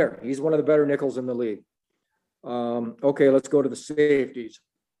 Good player. He's one of the better nickels in the league. Okay, let's go to the safeties.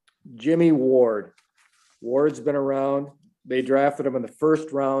 Jimmy Ward. Ward's been around. They drafted him in the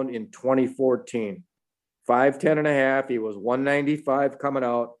first round in 2014. 5'10.5". He was 195 coming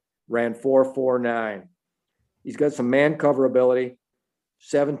out, ran 4.49. He's got some man cover ability,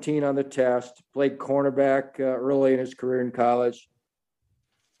 17 on the test, played cornerback early in his career in college.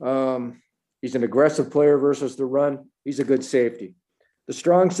 He's an aggressive player versus the run. He's a good safety. The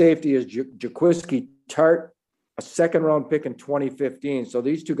strong safety is Jaquiski Tart, a second-round pick in 2015. So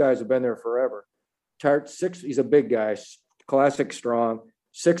these two guys have been there forever. Tart, he's a big guy, classic strong,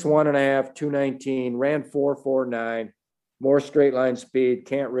 6'1.5", 219, ran 4.49, more straight line speed,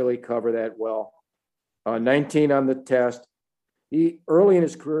 can't really cover that well. 19 on the test. Early in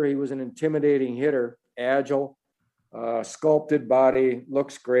his career, he was an intimidating hitter, agile, sculpted body,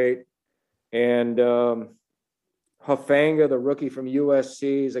 looks great. And Hufanga, the rookie from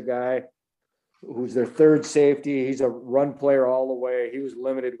USC, is a guy who's their third safety. He's a run player all the way. He was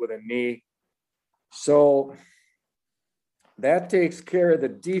limited with a knee. So that takes care of the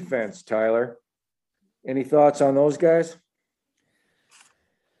defense, Tyler. Any thoughts on those guys?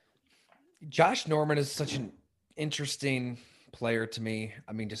 Josh Norman is such an interesting player to me.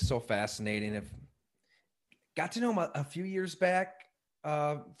 I mean, just so fascinating. I've got to know him a few years back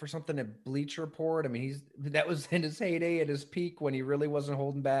for something at Bleacher Report. I mean, that was in his heyday, at his peak, when he really wasn't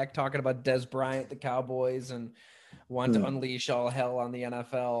holding back, talking about Des Bryant, the Cowboys, and wanted to unleash all hell on the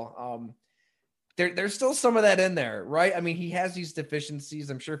NFL. There's still some of that in there, right? I mean, he has these deficiencies.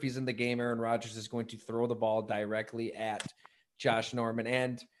 I'm sure if he's in the game, Aaron Rodgers is going to throw the ball directly at Josh Norman.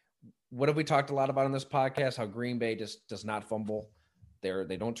 And what have we talked a lot about on this podcast? How Green Bay just does not fumble.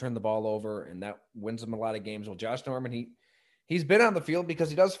 They don't turn the ball over, and that wins them a lot of games. Well, Josh Norman, he's been on the field because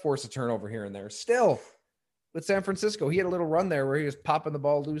he does force a turnover here and there. Still, with San Francisco, he had a little run there where he was popping the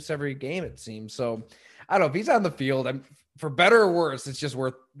ball loose every game, it seems. So I don't know if he's on the field. For better or worse, it's just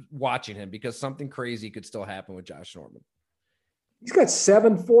worth watching him because something crazy could still happen with Josh Norman. He's got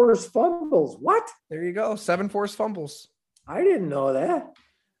 7 forced fumbles. What? There you go. 7 forced fumbles. I didn't know that.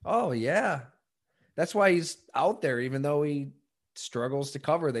 Oh, yeah. That's why he's out there, even though he struggles to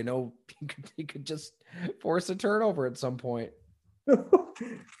cover. They know he could just force a turnover at some point.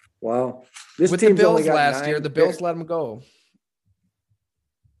 Wow. With the Bills last year, the Bills let him go.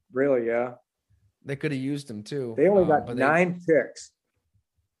 Really, yeah. They could have used him too. They only got 9 picks.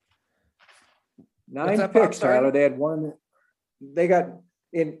 9 picks, Tyler. They had one. They got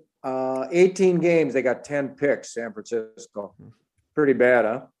in 18 games, they got 10 picks, San Francisco. Pretty bad,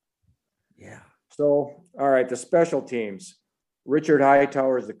 huh? Yeah. So, all right, the special teams. Richard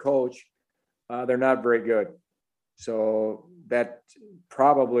Hightower is the coach. They're not very good. So that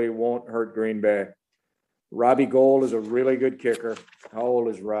probably won't hurt Green Bay. Robbie Gould is a really good kicker. How old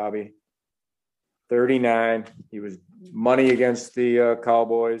is Robbie? 39. He was money against the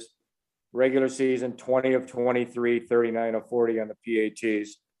Cowboys. Regular season, 20 of 23, 39 of 40 on the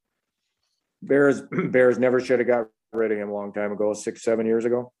PATs. Bears never should have got rid of him a long time ago, 6-7 years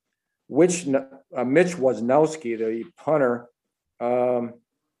ago. Mitch Wisnowski, the punter,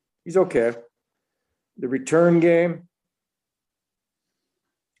 he's okay. The return game,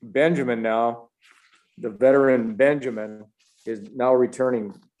 Benjamin now, the veteran Benjamin, is now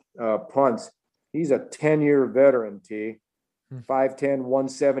returning punts. He's a 10-year veteran, T. 5'10",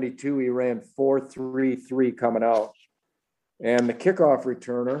 172. He ran 4.33 coming out. And the kickoff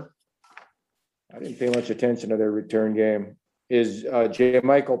returner, I didn't pay much attention to their return game, is J.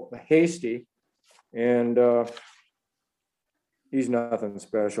 Michael Hasty. And he's nothing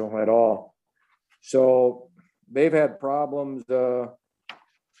special at all. So they've had problems.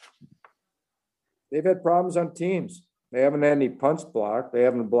 They've had problems on teams. They haven't had any punts blocked. They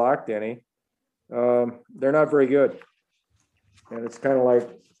haven't blocked any. They're not very good. And it's kind of like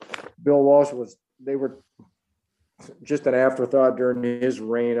Bill Walsh they were just an afterthought during his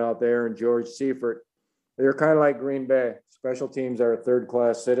reign out there, and George Seifert. They're kind of like Green Bay. Special teams are a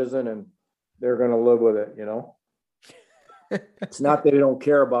third-class citizen, and they're going to live with it, you know? It's not that they don't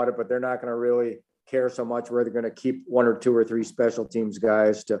care about it, but they're not going to really care so much where they're going to keep 1 or 2 or 3 special teams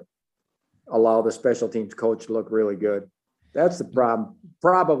guys to allow the special teams coach to look really good. That's the problem.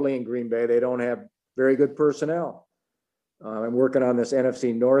 Probably in Green Bay, they don't have very good personnel. I'm working on this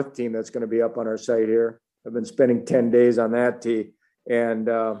NFC North team that's going to be up on our site here. I've been spending 10 days on that, T. And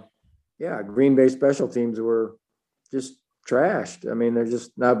Green Bay special teams were just trashed. I mean, they're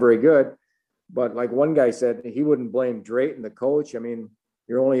just not very good. But like one guy said, he wouldn't blame Drayton, the coach. I mean,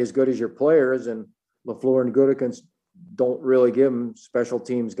 you're only as good as your players, and LaFleur and Gutekunst don't really give them special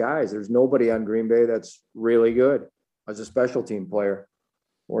teams guys. There's nobody on Green Bay that's really good as a special team player.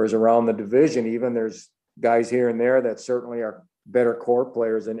 Whereas around the division, even there's guys here and there that certainly are better core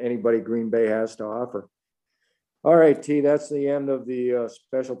players than anybody Green Bay has to offer. All right, T, that's the end of the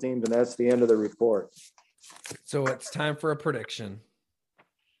special teams, and that's the end of the report. So it's time for a prediction.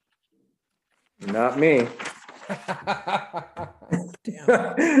 Not me.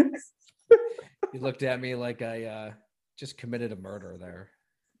 Damn. You looked at me like I just committed a murder there.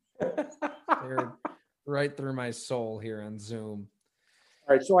 Stared right through my soul here on Zoom.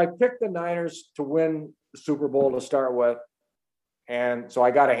 All right, so I picked the Niners to win the Super Bowl to start with, and so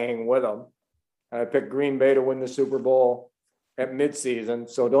I got to hang with them. And I picked Green Bay to win the Super Bowl at midseason.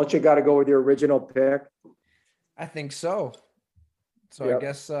 So don't you got to go with your original pick? I think so. So yep. I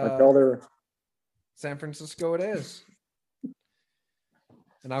guess until they're San Francisco it is.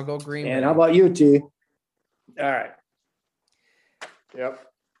 And I'll go Green Bay. And how about you, T? All right. Yep.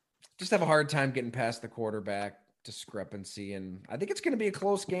 Just have a hard time getting past the quarterback discrepancy, and I think it's going to be a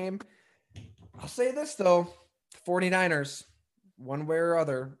close game. I'll say this, though. 49ers, one way or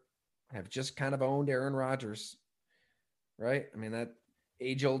other, have just kind of owned Aaron Rodgers, right? I mean, that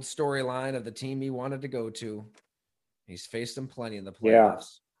age-old storyline of the team he wanted to go to. He's faced them plenty in the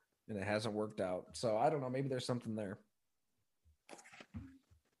playoffs, and it hasn't worked out. So I don't know. Maybe there's something there. All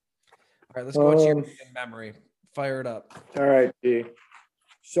right, let's go to your memory. Fire it up. All right, D.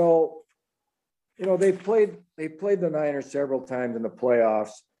 So, they played the Niners several times in the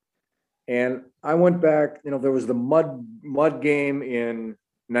playoffs, and I went back. There was the mud game in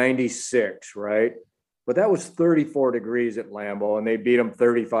 '96, right? But that was 34 degrees at Lambeau, and they beat them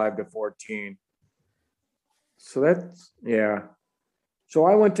 35-14. So that's So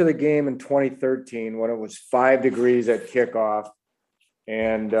I went to the game in 2013 when it was 5 degrees at kickoff,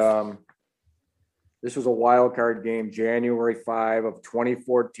 and this was a wild card game, January 5 of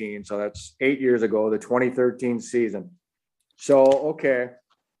 2014. So that's 8 years ago, the 2013 season. So, okay.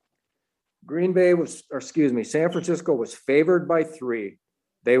 San Francisco was favored by 3.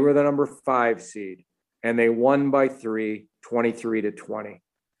 They were the number 5 seed, and they won by 3, 23-20.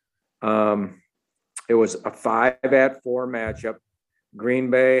 It was a 5-4 matchup.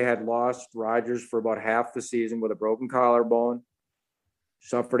 Green Bay had lost Rodgers for about half the season with a broken collarbone,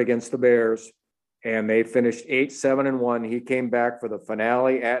 suffered against the Bears. And they finished 8-7-1. He came back for the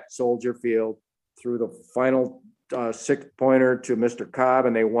finale at Soldier Field, threw the final 6-pointer to Mr. Cobb,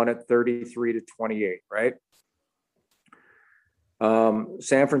 and they won it 33-28, right?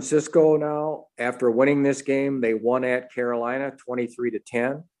 San Francisco now, after winning this game, they won at Carolina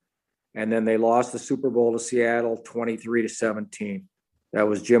 23-10. And then they lost the Super Bowl to Seattle 23-17. That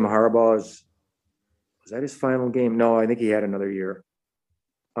was Jim Harbaugh's, was that his final game? No, I think he had another year.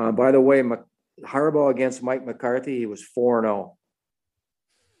 By the way, Harbaugh against Mike McCarthy, he was 4-0.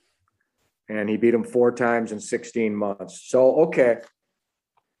 And he beat him 4 times in 16 months. So, okay.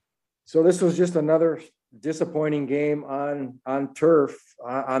 So this was just another disappointing game on turf,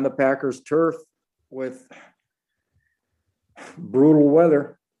 on the Packers turf with brutal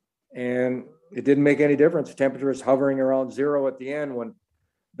weather. And it didn't make any difference. The temperature was hovering around 0 at the end when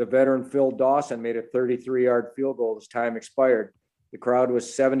the veteran Phil Dawson made a 33-yard field goal as time expired. The crowd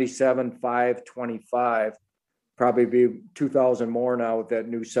was 77,525. Probably be 2,000 more now with that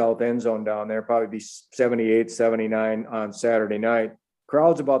new south end zone down there. Probably be 78, 79 on Saturday night.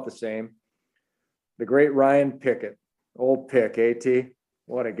 Crowd's about the same. The great Ryan Pickett, old Pick, AT.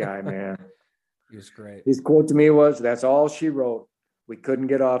 What a guy, man. He was great. His quote to me was, "That's all she wrote. We couldn't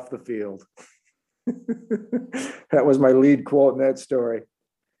get off the field." That was my lead quote in that story.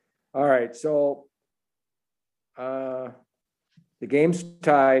 All right, so the game's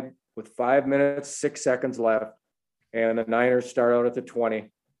tied with 5 minutes, 6 seconds left, and the Niners start out at the 20.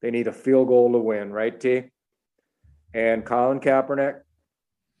 They need a field goal to win, right, T? And Colin Kaepernick,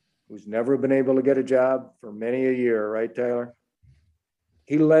 who's never been able to get a job for many a year, right, Tyler?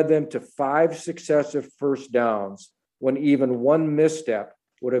 He led them to 5 successive first downs when even one misstep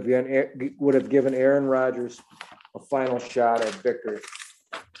would have given Aaron Rodgers a final shot at victory.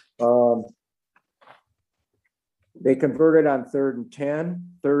 They converted on 3rd and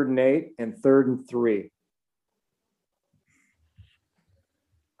 10, 3rd and 8, and 3rd and 3.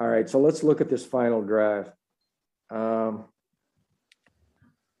 All right, so let's look at this final drive.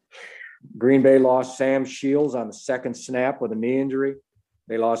 Green Bay lost Sam Shields on the second snap with a knee injury.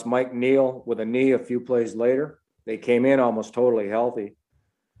 They lost Mike Neal with a knee a few plays later. They came in almost totally healthy.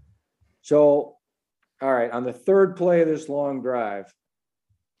 So, all right, on the third play of this long drive,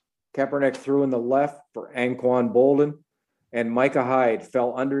 Kaepernick threw in the left for Anquan Bolden, and Micah Hyde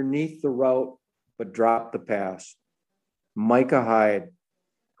fell underneath the route but dropped the pass. Micah Hyde,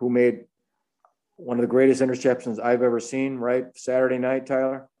 who made one of the greatest interceptions I've ever seen, right? Saturday night,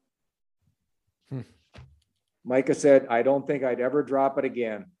 Tyler. Micah said, I don't think I'd ever drop it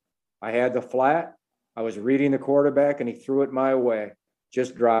again. I had the flat. I was reading the quarterback, and he threw it my way.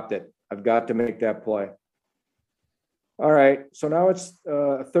 Just dropped it. I've got to make that play. All right, so now it's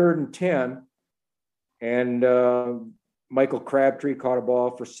 3rd and 10, and Michael Crabtree caught a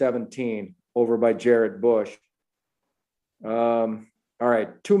ball for 17 over by Jarrett Bush. All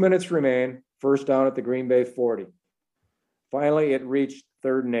right, 2 minutes remain. First down at the Green Bay 40. Finally, it reached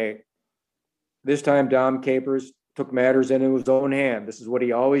 3rd and 8. This time, Dom Capers took matters into his own hand. This is what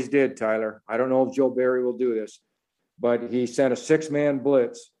he always did, Tyler. I don't know if Joe Barry will do this, but he sent a 6-man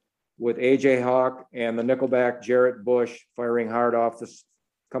blitz with A.J. Hawk and the nickelback Jarrett Bush firing hard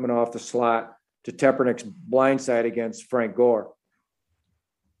coming off the slot to Kaepernick's blind side against Frank Gore.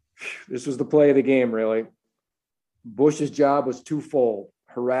 This was the play of the game, really. Bush's job was twofold: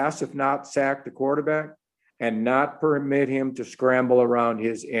 harass, if not sack, the quarterback, and not permit him to scramble around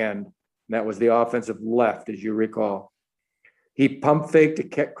his end. And that was the offensive left, as you recall. He pump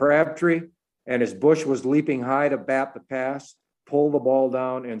faked to Crabtree, and as Bush was leaping high to bat the pass, pulled the ball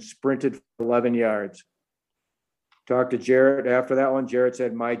down and sprinted for 11 yards. Talked to Jarrett after that one. Jarrett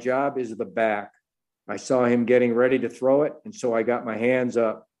said, my job is the back. I saw him getting ready to throw it, and so I got my hands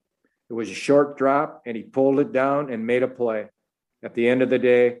up. It was a short drop, and he pulled it down and made a play. At the end of the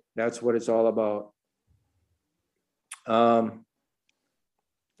day, that's what it's all about.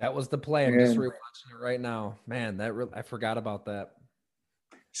 That was the play. I'm just rewatching it right now. Man, I forgot about that.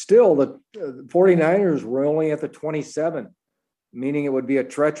 Still, the 49ers were only at the 27, meaning it would be a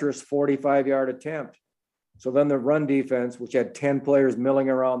treacherous 45-yard attempt. So then the run defense, which had 10 players milling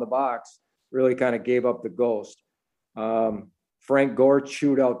around the box, really kind of gave up the ghost. Frank Gore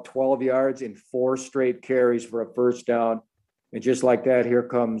chewed out 12 yards in 4 straight carries for a first down. And just like that, here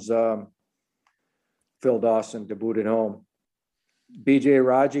comes Phil Dawson to boot it home. B.J.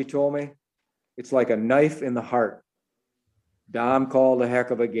 Raji told me, it's like a knife in the heart. Dom called a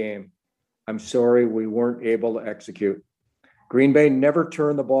heck of a game. I'm sorry we weren't able to execute. Green Bay never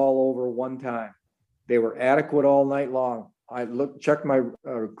turned the ball over one time. They were adequate all night long. I checked my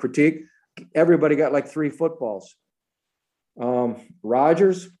critique. Everybody got like 3 footballs.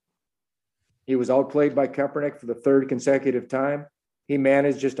 Rodgers, he was outplayed by Kaepernick for the 3rd consecutive time. He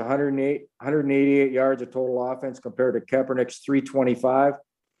managed just 188 yards of total offense compared to Kaepernick's 325.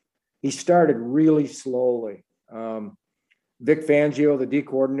 He started really slowly. Vic Fangio, the D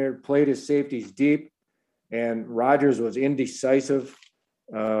coordinator, played his safeties deep, and Rodgers was indecisive.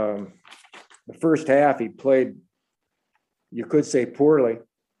 The first half, he played, you could say, poorly,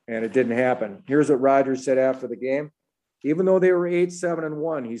 and it didn't happen. Here's what Rodgers said after the game. Even though they were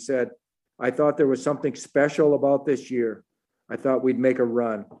 8-7-1, he said, I thought there was something special about this year. I thought we'd make a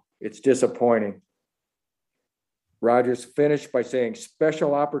run. It's disappointing. Rodgers finished by saying,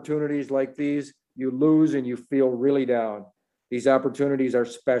 special opportunities like these, you lose and you feel really down. These opportunities are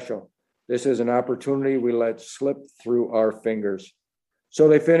special. This is an opportunity we let slip through our fingers. So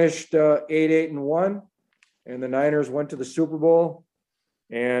they finished 8-1, and the Niners went to the Super Bowl.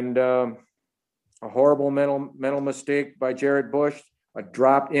 And a horrible mental mistake by Jarrett Bush,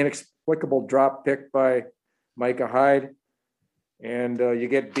 inexplicable drop pick by Micah Hyde, and you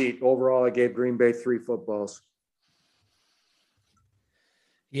get beat. Overall, I gave Green Bay 3 footballs.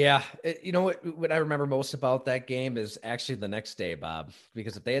 Yeah. You know what I remember most about that game is actually the next day, Bob,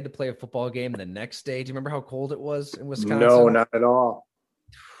 because if they had to play a football game the next day, do you remember how cold it was in Wisconsin? No, not at all.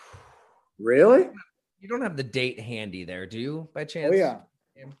 Really? You don't have the date handy there, do you, by chance? Oh, yeah.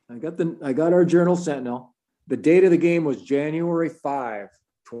 I got our Journal Sentinel. The date of the game was January 5,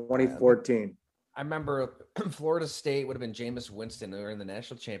 2014. I remember Florida State would have been Jameis Winston. They were in the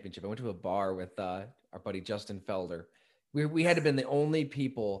national championship. I went to a bar with our buddy Justin Felder. We had to have been the only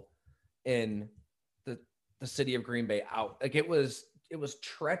people in the city of Green Bay out. Like it was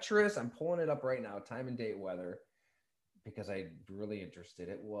treacherous. I'm pulling it up right now, time and date weather, because I'm really interested.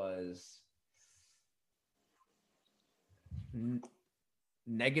 It was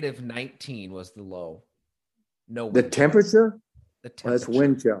 -19 was the low. No, the temperature? The temperature. That's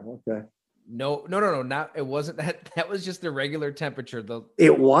wind chill. Okay. No. Not it wasn't that. That was just the regular temperature.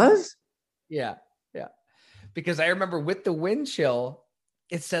 It was? Yeah. Because I remember with the wind chill,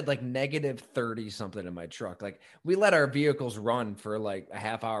 it said like -30 something in my truck. Like we let our vehicles run for like a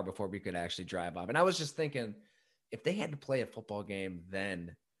half hour before we could actually drive off. And I was just thinking, if they had to play a football game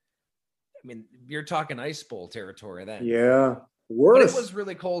then, I mean, you're talking ice bowl territory then. Yeah. Worse. But it was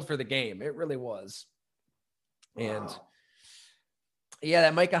really cold for the game. It really was. And yeah,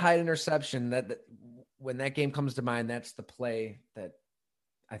 that Micah Hyde interception, that when that game comes to mind, that's the play that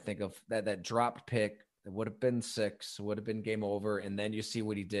I think of, that dropped pick. It would have been 6, would have been game over. And then you see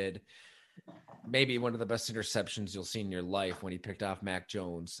what he did. Maybe one of the best interceptions you'll see in your life when he picked off Mac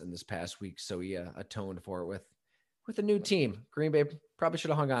Jones in this past week. So he atoned for it with a new team. Green Bay probably should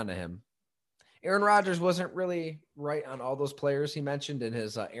have hung on to him. Aaron Rodgers wasn't really right on all those players he mentioned in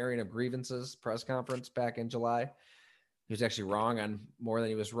his airing of grievances press conference back in July. He was actually wrong on more than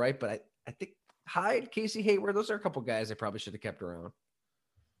he was right. But I think Hyde, Casey Hayward, those are a couple guys they probably should have kept around.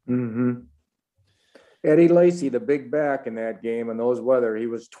 Mm-hmm. Eddie Lacy, the big back in that game in those weather, he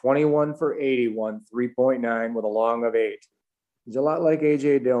was 21 for 81, 3.9 with a long of 8. He's a lot like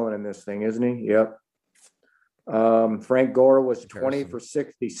A.J. Dillon in this thing, isn't he? Yep. Frank Gore was 20 for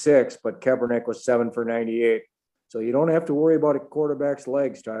 66, but Kaepernick was 7 for 98. So you don't have to worry about a quarterback's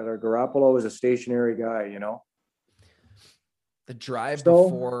legs, Tyler. Garoppolo is a stationary guy, you know. The drive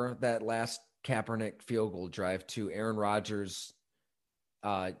before that last Kaepernick field goal drive to Aaron Rodgers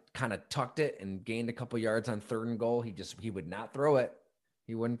kind of tucked it and gained a couple yards on 3rd and goal. He would not throw it.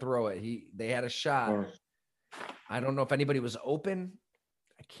 He wouldn't throw it. They had a shot. I don't know if anybody was open.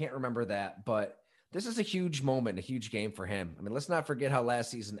 I can't remember that, but this is a huge moment, a huge game for him. I mean, let's not forget how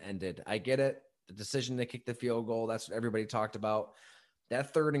last season ended. I get it. The decision to kick the field goal, that's what everybody talked about.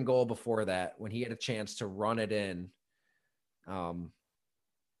 That 3rd and goal before that, when he had a chance to run it in, and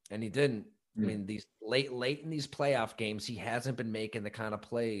he didn't. I mean, these late in these playoff games, he hasn't been making the kind of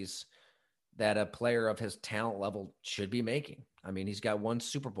plays that a player of his talent level should be making. I mean, he's got 1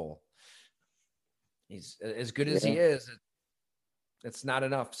 Super Bowl. He's as good as he is. It's not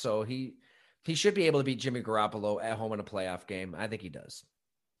enough. So he should be able to beat Jimmy Garoppolo at home in a playoff game. I think he does.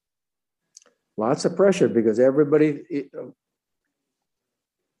 Lots of pressure because everybody,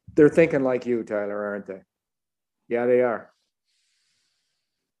 they're thinking like you, Tyler, aren't they? Yeah, they are.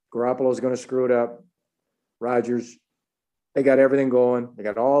 Garoppolo's going to screw it up. Rodgers, they got everything going. They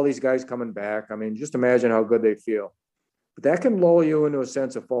got all these guys coming back. I mean, just imagine how good they feel. But that can lull you into a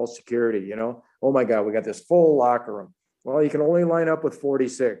sense of false security, you know? Oh, my God, we got this full locker room. Well, you can only line up with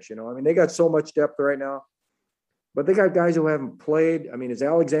 46, you know? I mean, they got so much depth right now. But they got guys who haven't played. I mean, is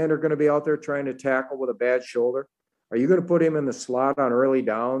Alexander going to be out there trying to tackle with a bad shoulder? Are you going to put him in the slot on early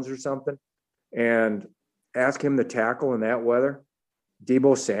downs or something and ask him to tackle in that weather?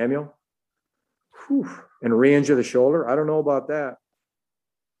 Deebo Samuel, and re-injure the shoulder. I don't know about that.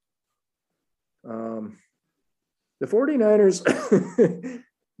 The 49ers,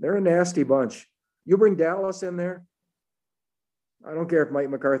 they're a nasty bunch. You bring Dallas in there, I don't care if Mike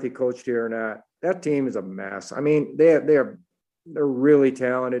McCarthy coached here or not. That team is a mess. I mean, they're really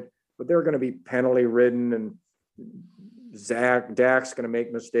talented, but they're going to be penalty ridden, and Dak's going to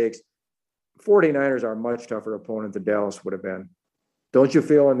make mistakes. 49ers are a much tougher opponent than Dallas would have been. Don't you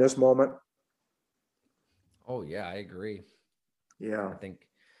feel in this moment? Oh yeah, I agree. Yeah. I think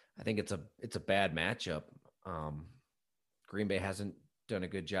it's a bad matchup. Green Bay hasn't done a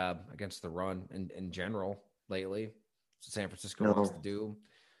good job against the run in general lately. San Francisco wants to do.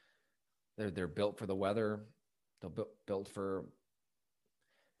 They're built for the weather. They're built for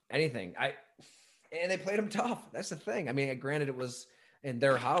anything. And they played them tough. That's the thing. I mean, granted it was in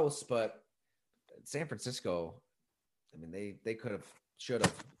their house, but San Francisco, I mean, they should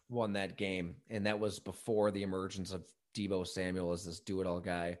have won that game. And that was before the emergence of Deebo Samuel as this do-it-all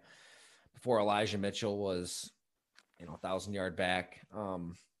guy, before Elijah Mitchell was, 1,000-yard back.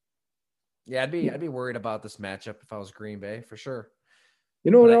 Yeah, I'd be worried about this matchup if I was Green Bay for sure.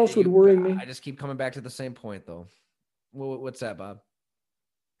 You know what else would worry me? I just keep coming back to the same point though. What's that, Bob?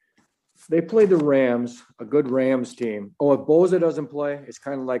 They played the Rams, a good Rams team. Oh, if Bosa doesn't play, it's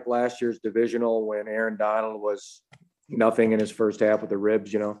kind of like last year's divisional when Aaron Donald was nothing in his first half with the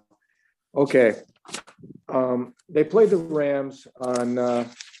ribs, Okay. They played the Rams on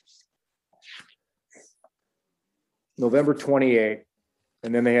November 28th,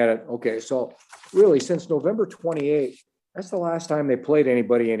 and then they had it. Okay, so really since November 28th, that's the last time they played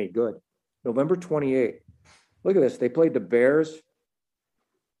anybody any good. November 28th. Look at this. They played the Bears.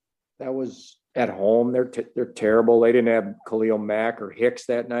 That was at home. They're terrible. They didn't have Khalil Mack or Hicks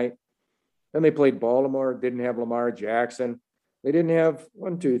that night. Then they played Baltimore. Didn't have Lamar Jackson. They didn't have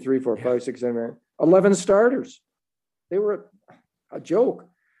 1, 2, 3, 4, 5, 6, 7, 11 starters. They were a joke.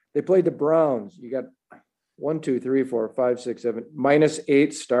 They played the Browns. You got 1, 2, 3, 4, 5, 6, 7,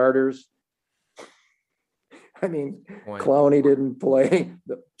 -8 starters. I mean, Clowney didn't play.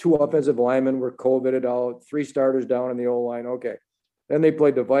 The 2 offensive linemen were COVIDed out. 3 starters down in the O-line. Okay. Then they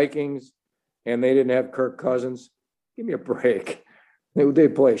played the Vikings, and they didn't have Kirk Cousins. Give me a break. They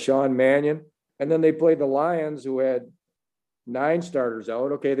play Sean Mannion. And then they played the Lions, who had 9 starters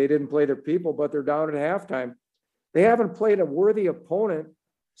out. Okay, they didn't play their people, but they're down at halftime. They haven't played a worthy opponent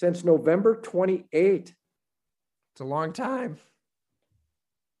since November 28. It's a long time.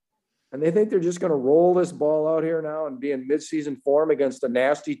 And they think they're just going to roll this ball out here now and be in midseason form against a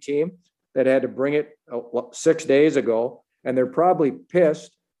nasty team that had to bring it 6 days ago. And they're probably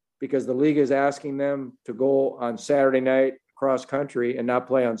pissed because the league is asking them to go on Saturday night cross country and not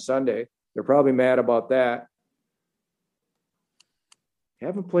play on Sunday. They're probably mad about that.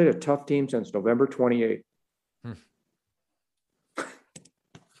 Haven't played a tough team since November 28.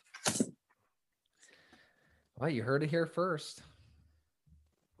 Well, you heard it here first.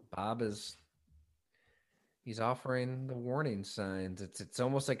 Bob he's offering the warning signs. It's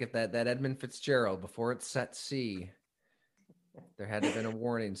almost like if that Edmund Fitzgerald, before it set C, there had to have been a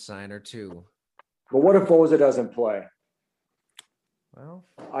warning sign or two. But what if Oza doesn't play? Well,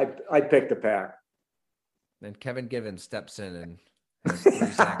 I pick the Pack. Then Kevin Givens steps in and has 3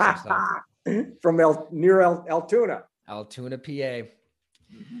 sacks himself. From Altoona. Altoona, PA.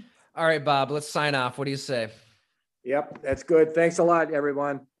 All right, Bob, let's sign off. What do you say? Yep, that's good. Thanks a lot,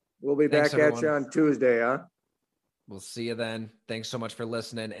 everyone. We'll be back at you on Tuesday, huh? We'll see you then. Thanks so much for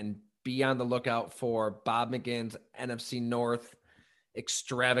listening, and be on the lookout for Bob McGinn's NFC North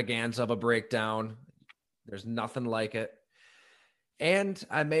extravaganza of a breakdown. There's nothing like it. And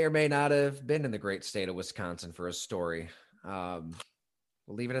I may or may not have been in the great state of Wisconsin for a story. We'll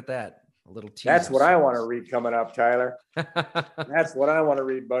leave it at that. A little teaser. That's what I want to read coming up, Tyler. That's what I want to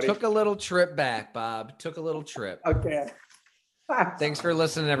read, buddy. Took a little trip back, Bob. Took a little trip. Okay. Thanks for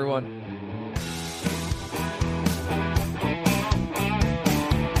listening, everyone.